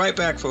 we'll be right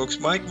back, folks.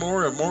 Mike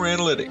Moore of More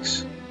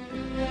Analytics.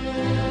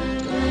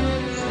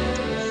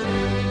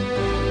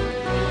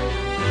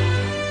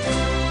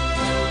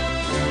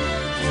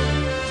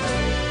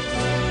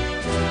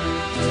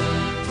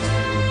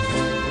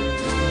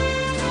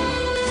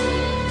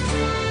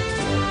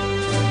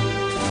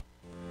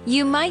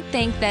 You might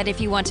think that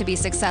if you want to be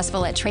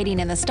successful at trading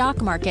in the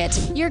stock market,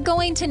 you're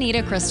going to need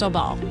a crystal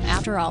ball.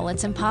 After all,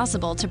 it's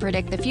impossible to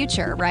predict the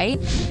future, right?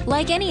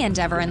 Like any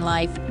endeavor in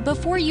life,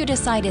 before you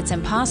decide it's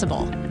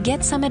impossible,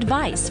 get some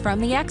advice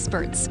from the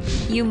experts.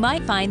 You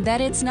might find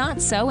that it's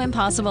not so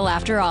impossible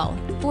after all.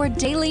 For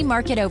daily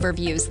market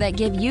overviews that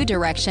give you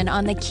direction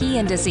on the key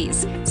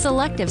indices,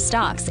 selective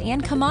stocks,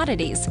 and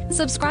commodities,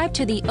 subscribe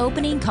to the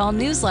Opening Call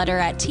newsletter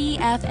at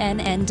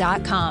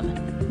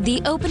TFNN.com. The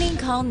Opening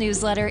Call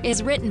newsletter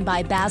is written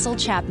by Basil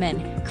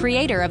Chapman,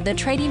 creator of the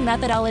trading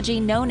methodology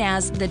known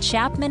as the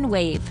Chapman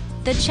Wave.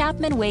 The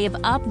Chapman Wave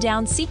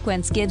up-down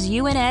sequence gives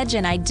you an edge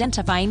in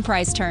identifying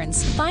price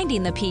turns,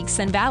 finding the peaks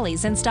and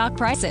valleys in stock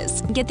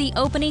prices. Get the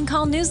opening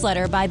call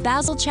newsletter by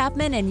Basil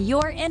Chapman in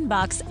your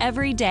inbox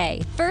every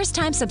day.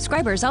 First-time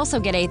subscribers also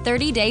get a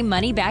 30-day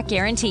money-back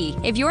guarantee.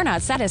 If you're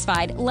not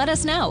satisfied, let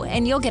us know,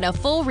 and you'll get a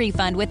full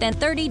refund within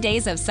 30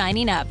 days of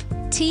signing up.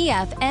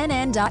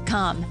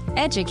 TFNN.com,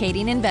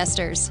 educating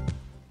investors.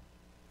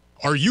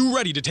 Are you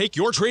ready to take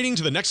your trading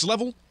to the next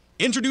level?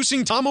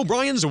 Introducing Tom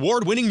O'Brien's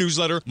award-winning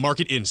newsletter,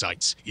 Market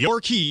Insights,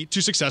 your key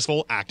to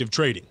successful active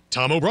trading.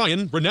 Tom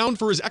O'Brien, renowned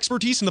for his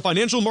expertise in the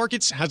financial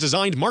markets, has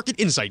designed Market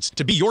Insights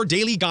to be your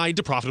daily guide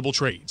to profitable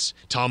trades.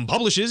 Tom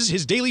publishes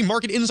his daily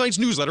Market Insights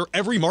newsletter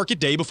every market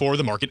day before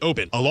the market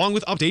open, along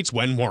with updates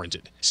when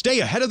warranted.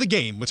 Stay ahead of the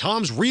game with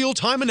Tom's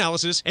real-time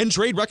analysis and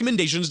trade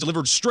recommendations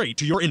delivered straight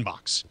to your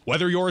inbox.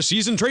 Whether you're a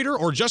seasoned trader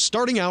or just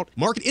starting out,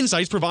 Market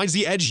Insights provides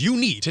the edge you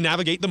need to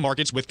navigate the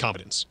markets with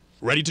confidence.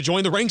 Ready to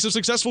join the ranks of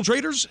successful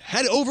traders?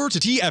 Head over to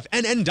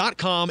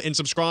TFNN.com and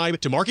subscribe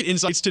to Market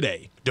Insights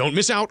today. Don't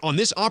miss out on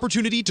this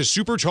opportunity to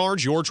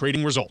supercharge your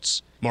trading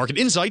results. Market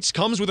Insights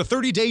comes with a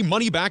 30-day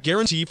money-back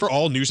guarantee for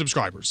all new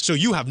subscribers, so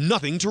you have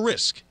nothing to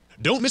risk.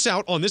 Don't miss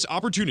out on this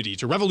opportunity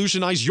to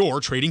revolutionize your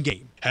trading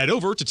game. Head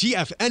over to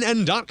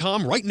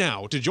TFNN.com right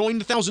now to join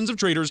the thousands of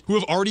traders who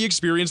have already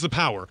experienced the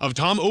power of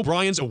Tom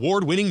O'Brien's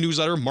award-winning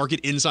newsletter, Market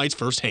Insights,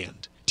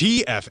 firsthand.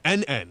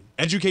 TFNN,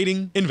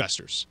 educating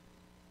investors.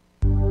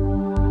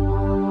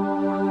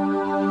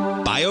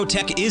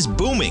 Biotech is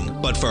booming,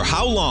 but for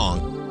how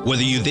long?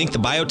 Whether you think the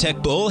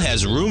biotech bull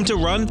has room to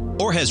run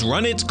or has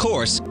run its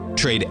course,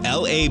 trade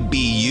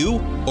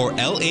LABU or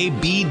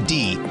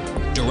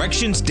LABD.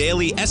 Direction's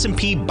daily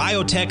S&P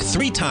Biotech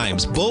 3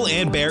 times bull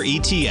and bear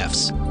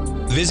ETFs.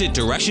 Visit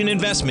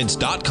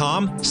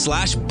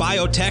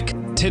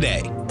directioninvestments.com/biotech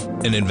today.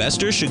 An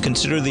investor should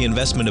consider the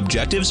investment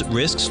objectives,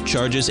 risks,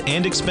 charges,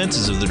 and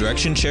expenses of the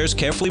Direction shares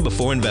carefully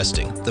before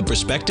investing. The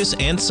prospectus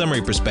and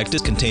summary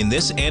prospectus contain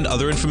this and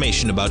other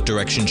information about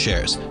Direction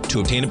shares.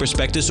 To obtain a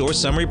prospectus or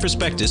summary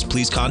prospectus,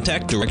 please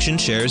contact Direction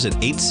shares at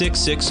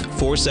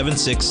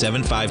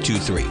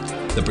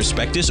 866-476-7523. The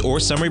prospectus or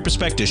summary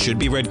prospectus should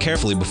be read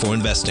carefully before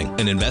investing.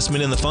 An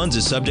investment in the funds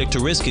is subject to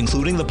risk,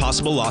 including the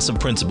possible loss of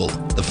principal.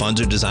 The funds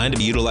are designed to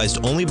be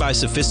utilized only by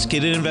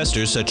sophisticated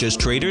investors such as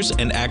traders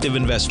and active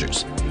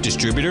investors.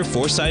 Distributor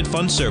Foreside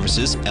Fund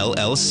Services,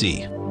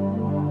 LLC.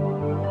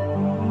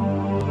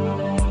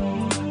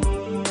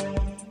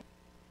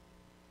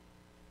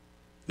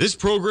 This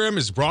program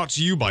is brought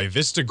to you by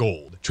Vista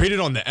Gold,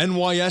 traded on the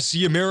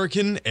NYSE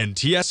American and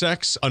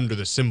TSX under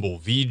the symbol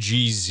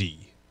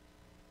VGZ.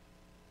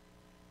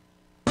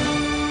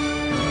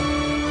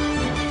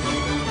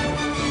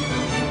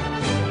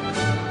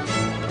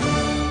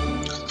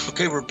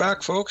 Okay, we're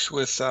back, folks,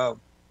 with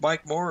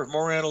Mike Moore of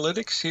More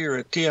Analytics here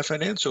at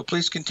TFNN. So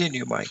please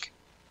continue, Mike.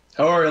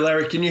 How are you,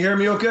 Larry? Can you hear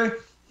me okay?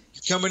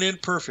 Coming in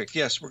perfect.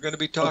 Yes, we're going to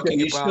be talking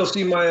you about... You still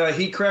see my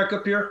heat crack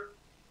up here?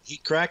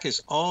 Heat crack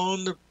is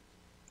on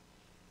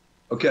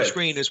the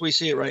screen as we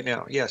see it right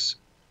now. Yes.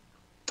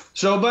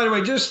 So, by the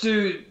way, just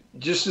to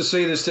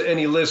say this to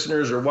any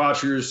listeners or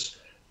watchers,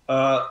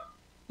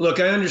 look,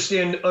 I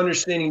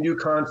understanding new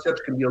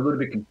concepts can be a little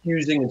bit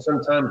confusing, and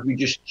sometimes we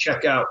just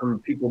check out when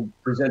people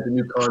present a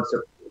new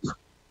concept.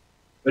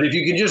 But if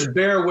you can just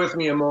bear with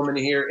me a moment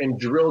here and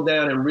drill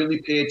down and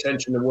really pay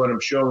attention to what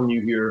I'm showing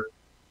you here,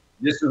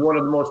 this is one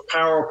of the most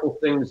powerful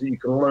things that you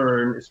can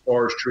learn as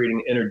far as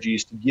trading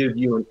energies to give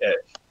you an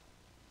edge.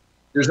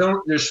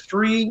 There's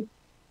 3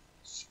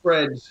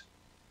 spreads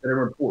that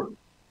are important.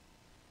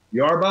 The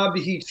RBOB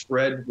to heat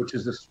spread, which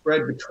is the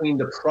spread between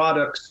the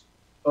products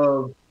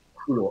of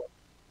crude oil.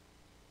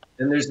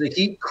 And there's the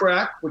heat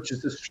crack, which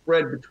is the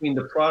spread between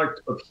the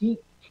product of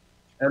heat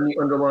and the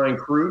underlying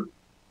crude.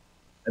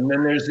 And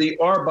then there's the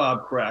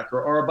RBOB crack,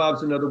 or RBOB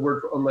is another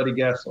word for unleaded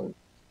gasoline.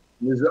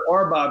 And there's the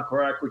RBOB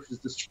crack, which is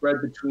the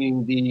spread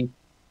between the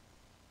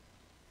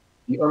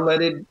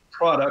unleaded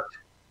product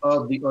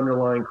of the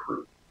underlying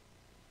crude.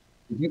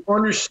 If you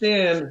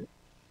understand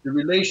the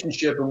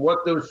relationship and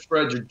what those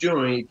spreads are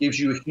doing, it gives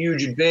you a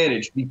huge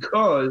advantage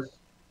because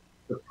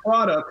the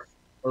products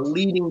are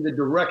leading the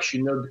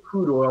direction of the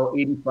crude oil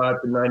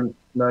 85 to 90%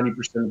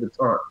 of the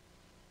time.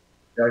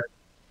 Okay?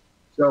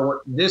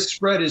 So this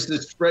spread is the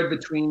spread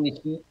between the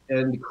heat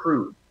and the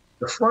crude.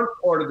 The front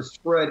part of the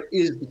spread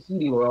is the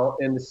heating oil,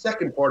 and the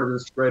second part of the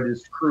spread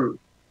is crude.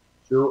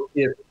 So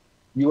if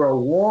you are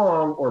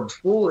long or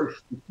bullish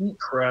the heat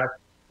crack,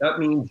 that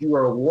means you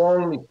are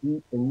long the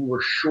heat and you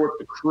are short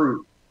the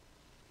crude.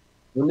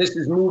 When this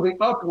is moving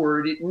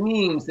upward, it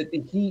means that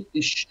the heat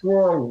is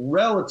strong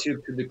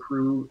relative to the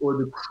crude, or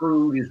the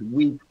crude is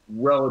weak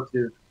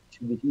relative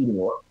to the heating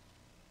oil.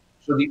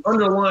 So the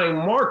underlying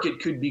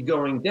market could be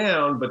going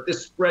down, but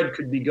this spread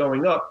could be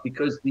going up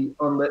because the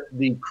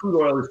crude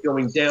oil is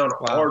going down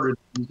harder than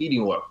the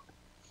heating oil.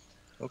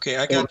 Okay,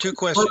 I got 2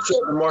 questions.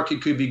 The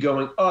market could be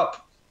going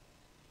up,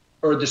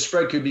 or the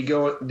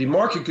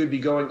market could be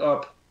going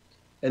up,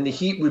 and the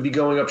heat would be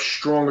going up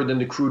stronger than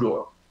the crude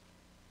oil.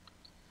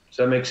 Does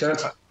that make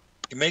sense?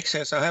 It makes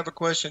sense. I have a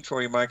question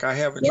for you, Mike. I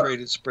haven't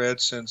traded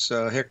spreads since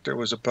Hector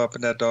was a pup,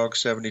 and that dog's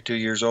 72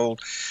 years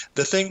old.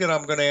 The thing that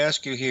I'm going to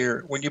ask you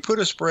here, when you put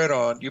a spread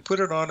on, you put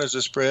it on as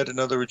a spread. In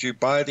other words, you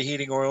buy the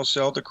heating oil,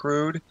 sell the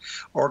crude,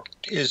 or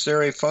is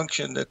there a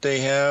function that they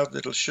have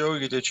that'll show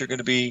you that you're going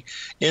to be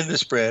in the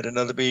spread?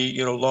 Another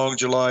be, long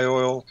July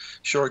oil,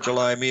 short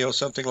July meal,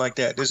 something like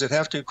that. Does it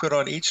have to be put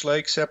on each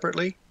leg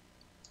separately?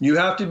 You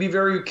have to be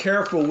very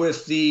careful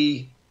with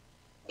the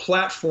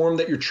platform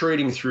that you're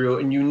trading through,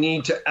 and you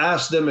need to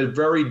ask them a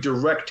very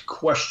direct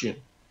question.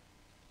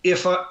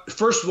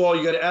 First of all,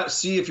 you got to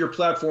see if your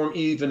platform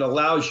even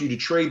allows you to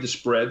trade the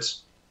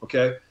spreads.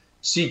 Okay,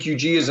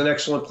 CQG is an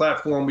excellent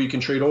platform where you can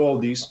trade all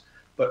of these,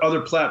 but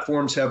other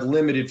platforms have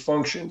limited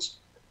functions.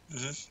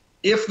 Mm-hmm.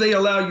 If they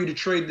allow you to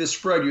trade this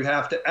spread, you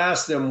have to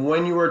ask them,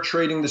 when you are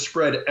trading the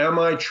spread, am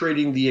I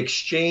trading the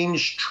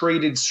exchange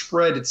traded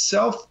spread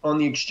itself on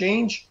the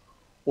exchange,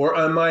 or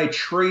am I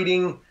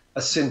trading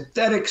a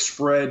synthetic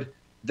spread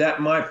that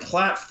my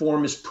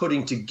platform is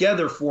putting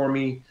together for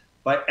me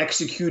by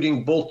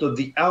executing both of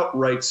the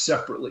outrights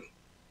separately?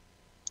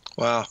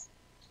 Wow.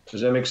 Does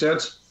that make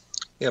sense?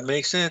 Yeah, it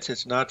makes sense.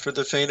 It's not for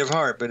the faint of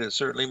heart, but it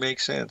certainly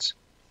makes sense.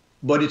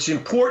 But it's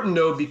important,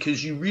 though,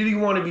 because you really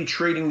want to be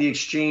trading the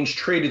exchange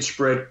traded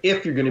spread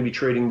if you're going to be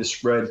trading the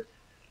spread,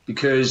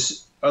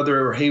 because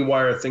other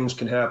haywire things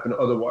can happen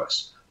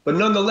otherwise. But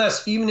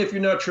nonetheless, even if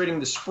you're not trading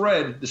the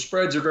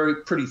spreads are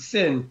pretty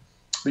thin,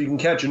 but you can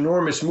catch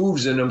enormous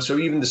moves in them, so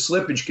even the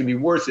slippage can be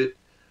worth it.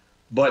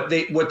 But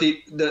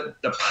the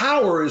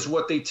power is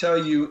what they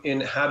tell you in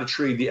how to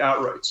trade the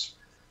outrights.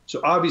 So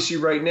obviously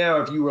right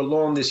now, if you were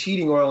long this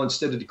heating oil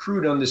instead of the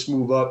crude on this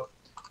move up,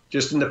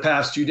 just in the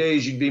past 2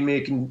 days, you'd be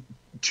making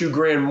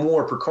 $2,000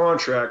 more per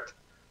contract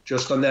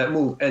just on that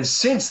move. And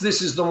since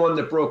this is the one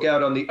that broke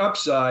out on the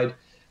upside,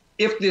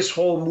 if this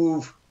whole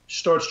move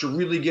starts to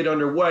really get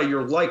underway,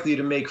 you're likely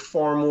to make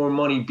far more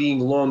money being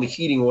long the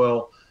heating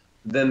oil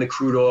than the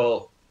crude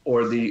oil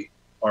or the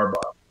RBOB.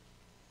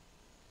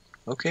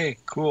 Okay,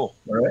 cool.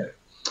 All right.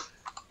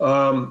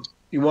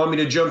 You want me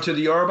to jump to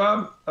the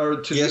RBOB?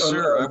 Yes,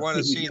 sir. I want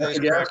to see those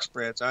crack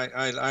spreads.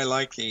 I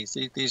like these.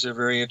 These are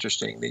very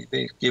interesting.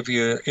 They give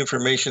you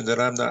information that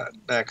I'm not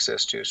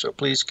access to. So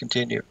please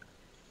continue.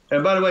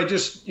 And by the way,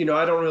 just,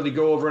 I don't really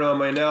go over it on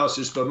my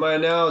analysis, but my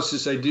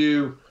analysis, I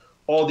do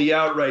all the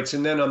outrights.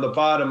 And then on the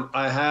bottom,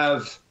 I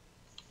have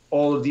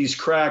all of these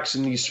cracks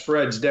and these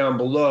spreads down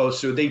below.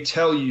 So they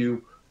tell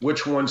you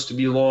which ones to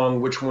be long,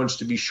 which ones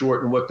to be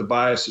short, and what the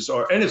biases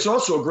are. And it's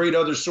also a great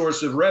other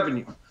source of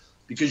revenue,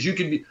 because you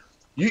could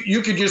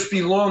just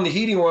be long the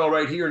heating oil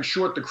right here and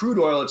short the crude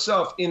oil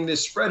itself in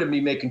this spread and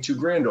be making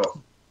 $2,000 off.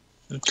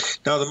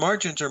 Now the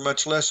margins are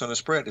much less on a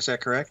spread. Is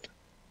that correct?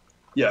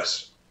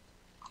 Yes.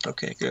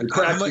 Okay, good.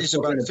 How much is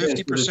about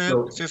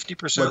 50%?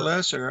 50%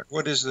 less, or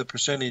what is the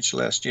percentage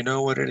less? Do you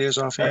know what it is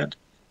offhand?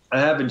 I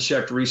haven't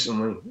checked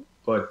recently,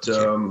 but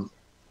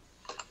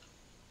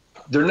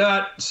they're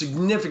not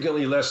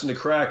significantly less in the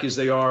crack as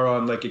they are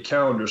on like a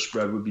calendar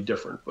spread would be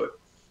different. But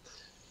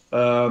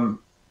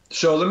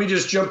so let me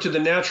just jump to the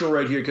natural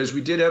right here, because we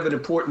did have an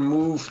important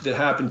move that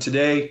happened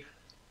today.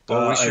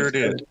 Oh, we sure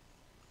did.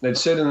 I'd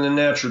said in the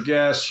natural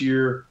gas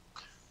here,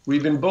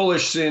 we've been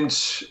bullish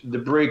since the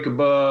break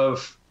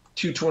above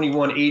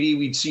 221.80.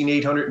 We'd seen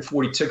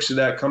 840 ticks of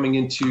that coming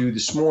into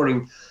this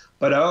morning.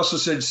 But I also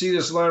said, see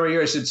this line right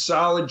here? I said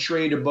solid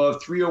trade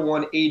above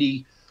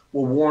 301.80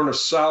 will warn of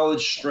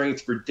solid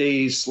strength for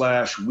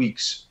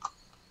days/weeks.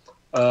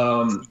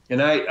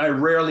 And I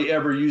rarely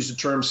ever use the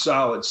term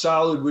solid.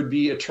 Solid would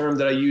be a term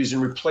that I use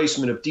in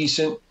replacement of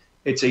decent.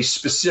 It's a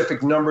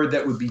specific number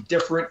that would be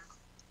different.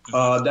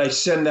 I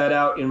send that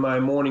out in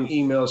my morning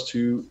emails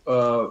to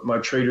my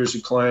traders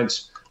and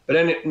clients.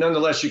 But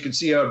nonetheless, you can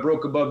see how it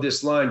broke above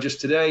this line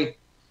just today.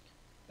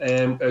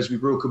 And as we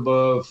broke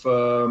above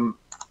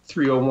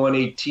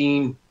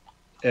 301.18,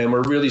 and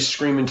we're really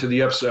screaming to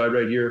the upside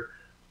right here.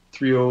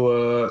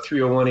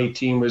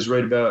 301.18 was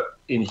right about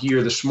in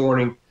here this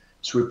morning.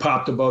 So we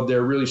popped above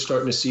there, really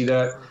starting to see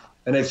that.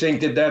 And I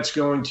think that that's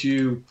going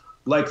to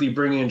likely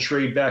bring in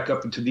trade back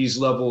up into these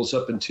levels,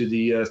 up into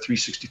the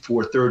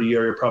 364.30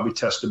 area, probably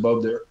test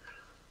above there.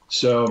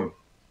 So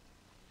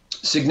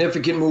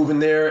significant move in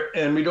there.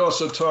 And we'd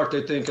also talked,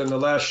 I think, on the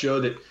last show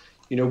that,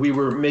 we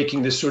were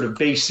making this sort of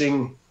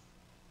basing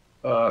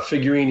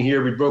figurine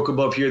here. We broke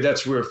above here.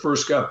 That's where it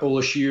first got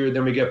bullish here.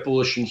 Then we got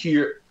bullish in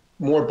here,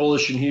 more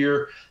bullish in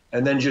here.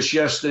 And then just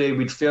yesterday,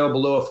 we'd failed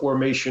below a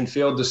formation,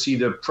 failed to see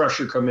the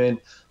pressure come in.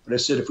 But I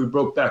said if we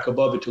broke back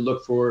above it to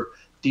look for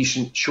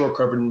decent short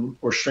cover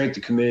or strength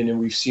to come in,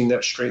 and we've seen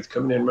that strength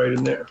coming in right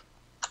in there.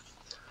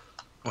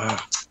 Wow.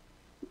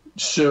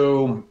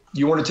 So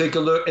you want to take a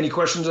look? Any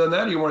questions on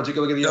that, or you want to take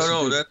a look at the S&P?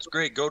 No, that's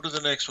great. Go to the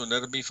next one.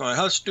 That'll be fine.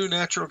 Let's do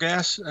natural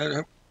gas.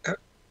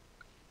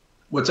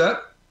 What's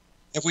that?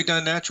 Have we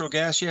done natural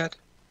gas yet?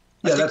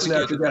 Yeah, that's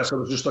natural gas. I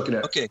was just looking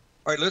at. Okay.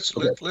 All right. Let's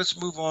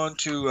move on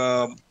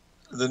to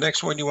the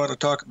next one you want to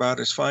talk about.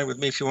 Is fine with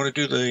me. If you want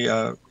to do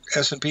the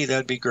S&P,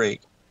 that'd be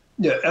great.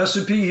 Yeah,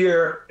 S&P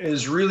here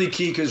is really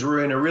key because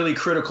we're in a really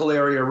critical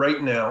area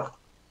right now.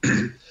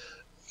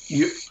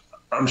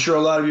 I'm sure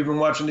a lot of you have been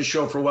watching this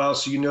show for a while,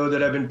 so you know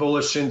that I've been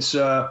bullish since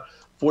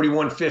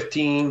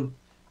 41.15.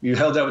 You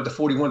held that with the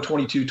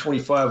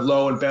 41.22.25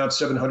 low and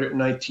bounced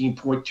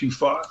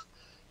 719.25.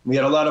 We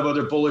had a lot of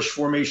other bullish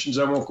formations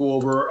I won't go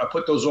over. I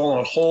put those all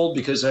on hold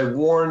because I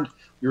warned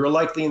we were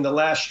likely in the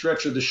last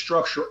stretch of the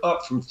structure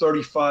up from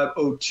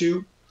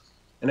 35.02.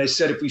 And I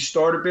said if we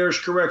start a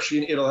bearish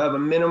correction, it'll have a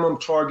minimum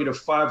target of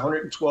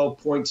 512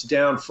 points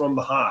down from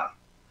the high.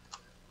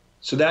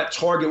 So that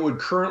target would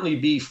currently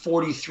be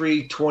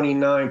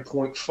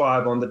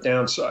 43.29.5 on the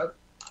downside.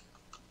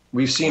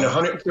 We've seen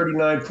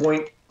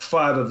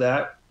 139.5 of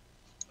that,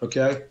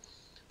 okay?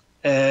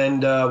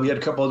 And we had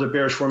a couple other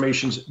bearish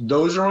formations.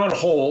 Those are on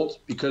hold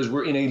because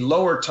we're in a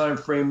lower time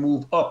frame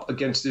move up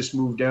against this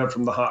move down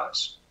from the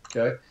highs,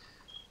 okay?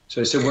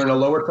 So I said we're in a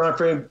lower time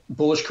frame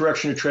bullish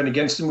correction trend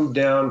against the move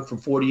down from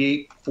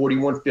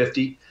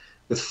 41.50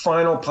 with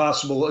final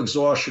possible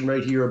exhaustion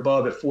right here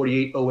above at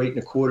 48.08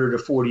 1/4 to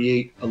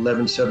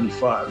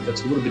 48.1175.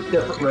 That's a little bit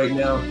different right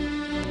now.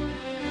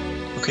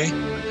 Okay,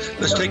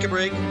 let's take a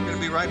break. We're going to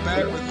be right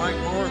back with Mike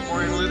Moore of More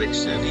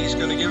Analytics, and he's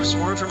going to give us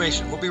some more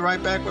information. We'll be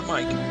right back with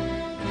Mike.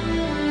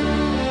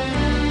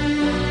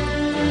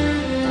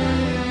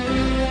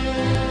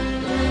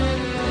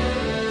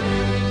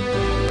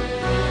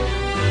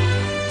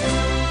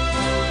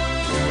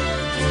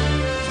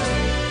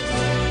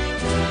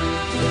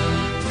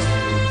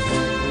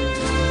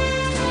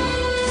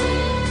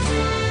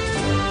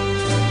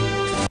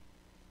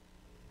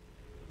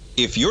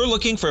 If you're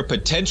looking for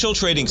potential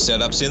trading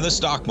setups in the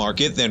stock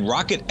market, then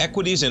Rocket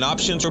Equities and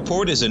Options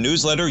Report is a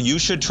newsletter you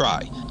should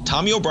try.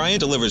 Tommy O'Brien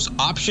delivers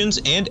options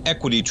and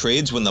equity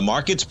trades when the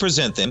markets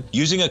present them,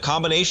 using a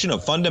combination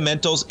of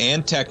fundamentals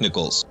and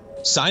technicals.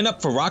 Sign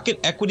up for Rocket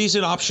Equities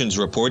and Options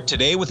Report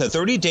today with a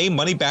 30-day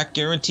money-back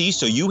guarantee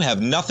so you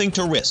have nothing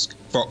to risk.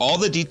 For all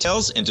the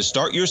details and to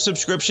start your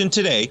subscription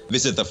today,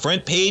 visit the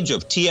front page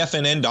of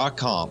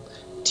TFNN.com.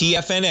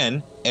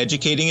 TFNN,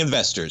 educating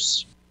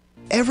investors.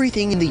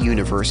 Everything in the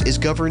universe is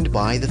governed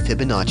by the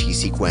Fibonacci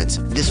sequence.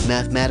 This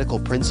mathematical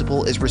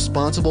principle is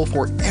responsible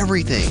for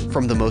everything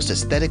from the most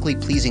aesthetically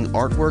pleasing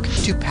artwork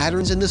to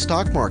patterns in the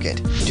stock market.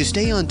 To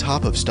stay on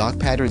top of stock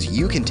patterns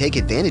you can take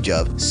advantage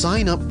of,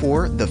 sign up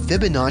for the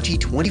Fibonacci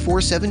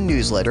 24/7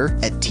 newsletter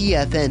at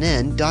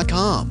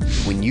TFNN.com.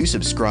 When you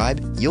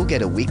subscribe, you'll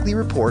get a weekly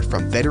report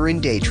from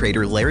veteran day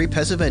trader Larry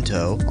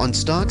Pesavento on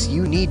stocks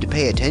you need to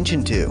pay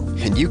attention to.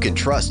 And you can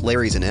trust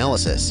Larry's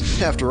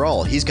analysis. After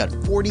all, he's got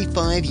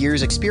 45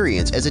 years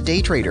experience as a day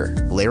trader.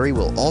 Larry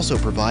will also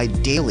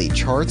provide daily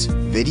charts,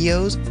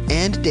 videos,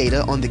 and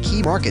data on the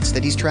key markets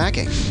that he's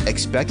tracking.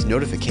 Expect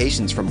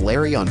notifications from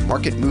Larry on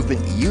market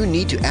movement you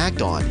need to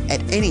act on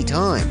at any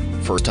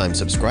time. First-time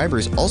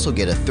subscribers also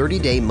get a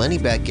 30-day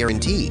money-back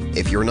guarantee.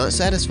 If you're not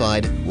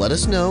satisfied, let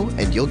us know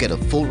and you'll get a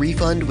full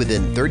refund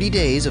within 30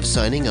 days of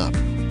signing up.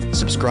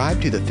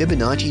 Subscribe to the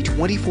Fibonacci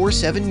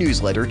 24/7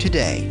 newsletter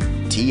today.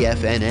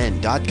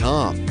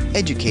 TFNN.com,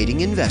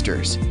 educating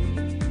investors.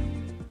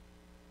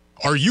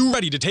 Are you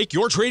ready to take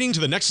your trading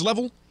to the next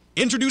level?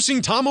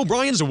 Introducing Tom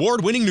O'Brien's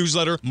award-winning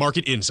newsletter,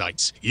 Market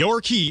Insights,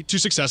 your key to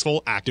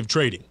successful active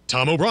trading.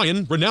 Tom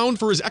O'Brien, renowned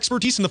for his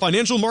expertise in the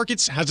financial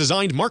markets, has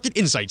designed Market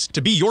Insights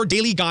to be your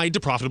daily guide to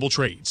profitable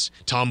trades.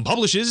 Tom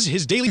publishes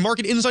his daily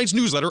Market Insights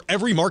newsletter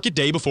every market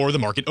day before the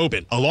market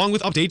open, along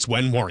with updates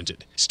when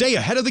warranted. Stay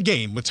ahead of the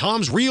game with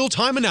Tom's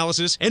real-time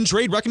analysis and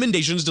trade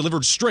recommendations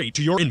delivered straight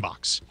to your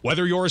inbox.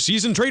 Whether you're a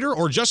seasoned trader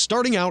or just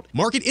starting out,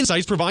 Market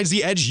Insights provides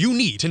the edge you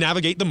need to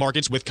navigate the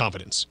markets with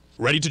confidence.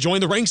 Ready to join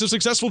the ranks of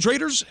successful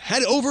traders?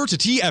 Head over to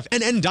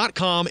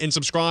TFNN.com and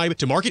subscribe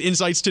to Market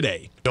Insights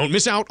today. Don't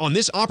miss out on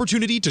this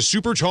opportunity to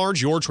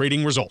supercharge your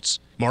trading results.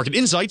 Market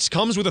Insights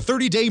comes with a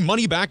 30-day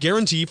money-back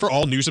guarantee for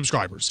all new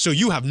subscribers, so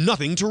you have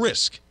nothing to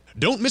risk.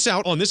 Don't miss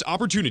out on this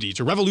opportunity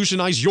to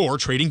revolutionize your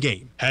trading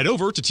game. Head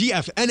over to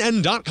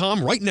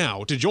TFNN.com right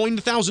now to join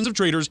the thousands of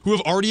traders who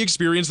have already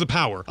experienced the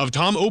power of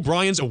Tom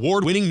O'Brien's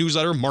award-winning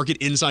newsletter, Market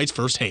Insights,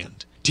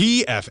 firsthand.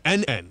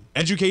 TFNN,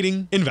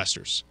 educating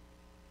investors.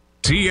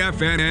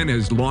 TFNN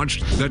has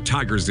launched the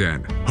Tiger's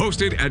Den,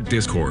 hosted at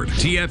Discord.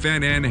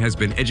 TFNN has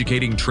been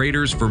educating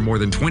traders for more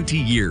than 20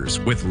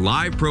 years with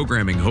live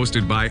programming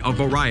hosted by a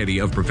variety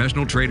of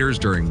professional traders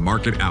during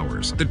market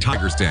hours. The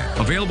Tiger's Den,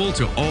 available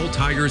to all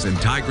tigers and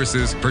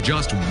tigresses for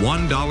just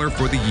 $1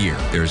 for the year.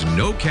 There's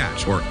no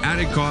catch or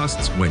added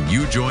costs when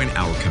you join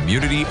our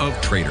community of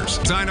traders.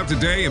 Sign up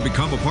today and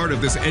become a part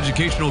of this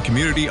educational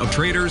community of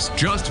traders.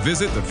 Just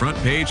visit the front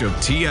page of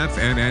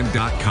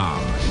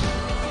TFNN.com.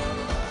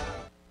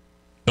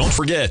 Don't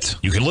forget,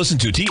 you can listen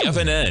to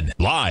TFNN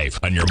live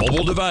on your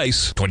mobile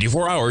device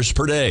 24 hours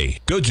per day.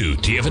 Go to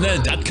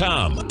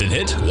TFNN.com, then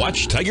hit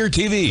Watch Tiger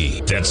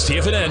TV. That's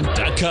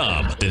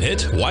TFNN.com, then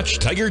hit Watch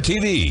Tiger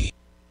TV.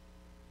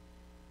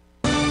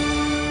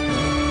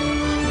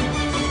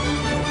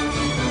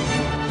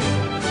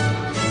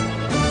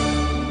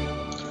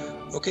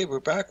 Okay, we're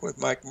back with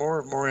Mike Moore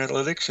of More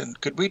Analytics.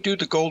 And could we do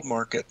the gold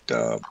market,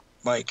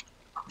 Mike?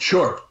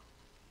 Sure.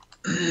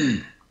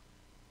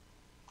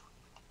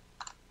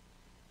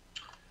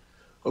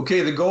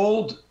 Okay, the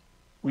gold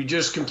We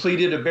just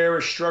completed a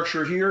bearish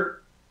structure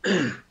here,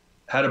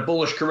 had a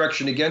bullish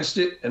correction against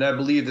it, and I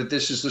believe that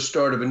this is the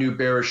start of a new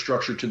bearish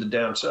structure to the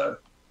downside.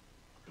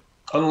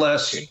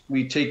 Unless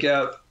we take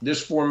out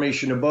this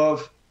formation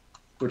above,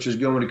 which is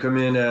going to come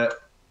in at,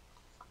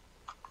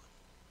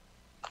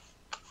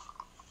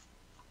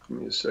 give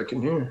me a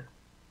second here,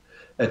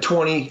 at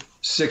 20,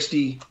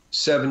 60,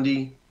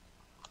 70,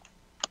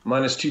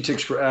 minus 2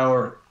 ticks per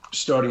hour,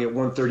 starting at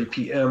 1:30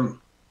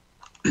 p.m.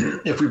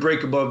 If we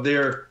break above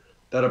there,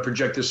 that'll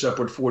project this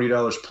upward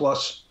 $40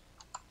 plus.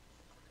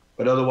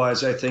 But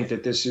otherwise, I think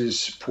that this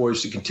is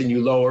poised to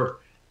continue lower.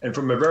 And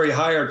from a very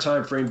higher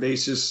time frame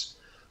basis,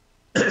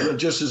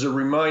 just as a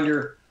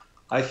reminder,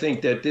 I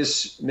think that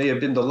this may have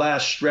been the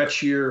last stretch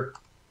here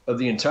of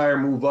the entire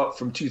move up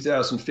from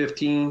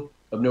 2015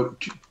 of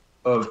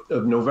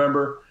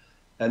November.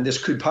 And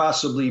this could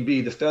possibly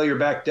be the failure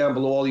back down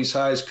below all these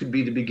highs could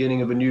be the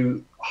beginning of a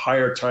new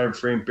higher time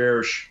frame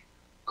bearish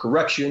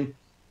correction.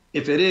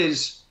 If it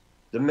is,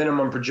 the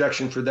minimum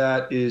projection for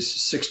that is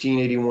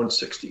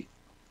 1681.60.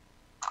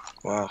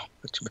 Wow.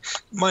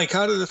 Mike,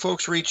 how do the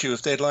folks reach you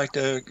if they'd like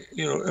to,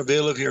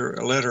 avail of your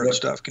letter and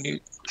stuff? Can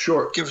you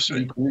give us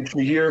You can reach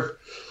me here.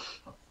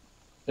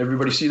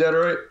 Everybody see that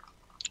all right?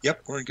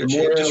 Yep, we're in good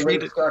shape. Just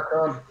read it.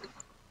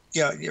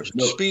 Yeah,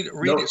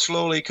 read it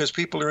slowly because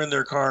people are in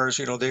their cars.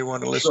 They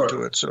want to listen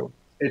to it. So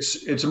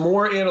it's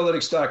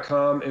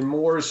moreanalytics.com, and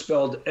more is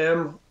spelled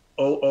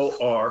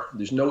M-O-O-R.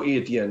 There's no E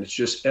at the end. It's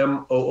just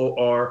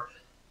M-O-O-R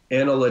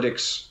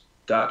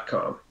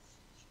analytics.com.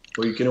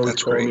 Or you can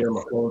always call me on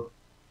my phone.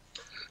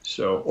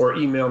 Or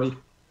email me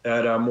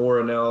at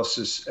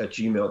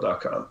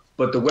moreanalysis@gmail.com.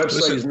 But the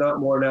website is not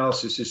More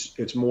Analysis.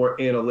 It's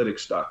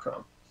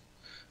moreanalytics.com.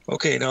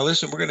 Okay, now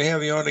listen, we're going to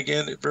have you on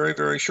again very,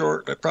 very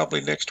short,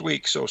 probably next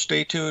week. So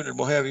stay tuned, and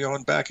we'll have you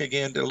on back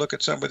again to look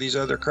at some of these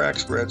other crack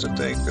spreads and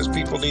things, because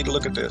people need to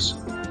look at this.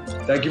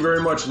 Thank you very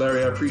much,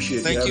 Larry. I appreciate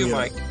it. Thank you,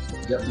 Mike.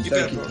 Yep, you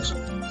bet, folks.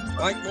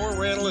 Mike Moore,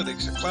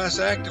 Analytics, a class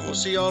act, and we'll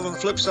see you all on the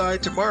flip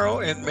side tomorrow,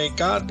 and may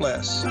God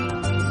bless.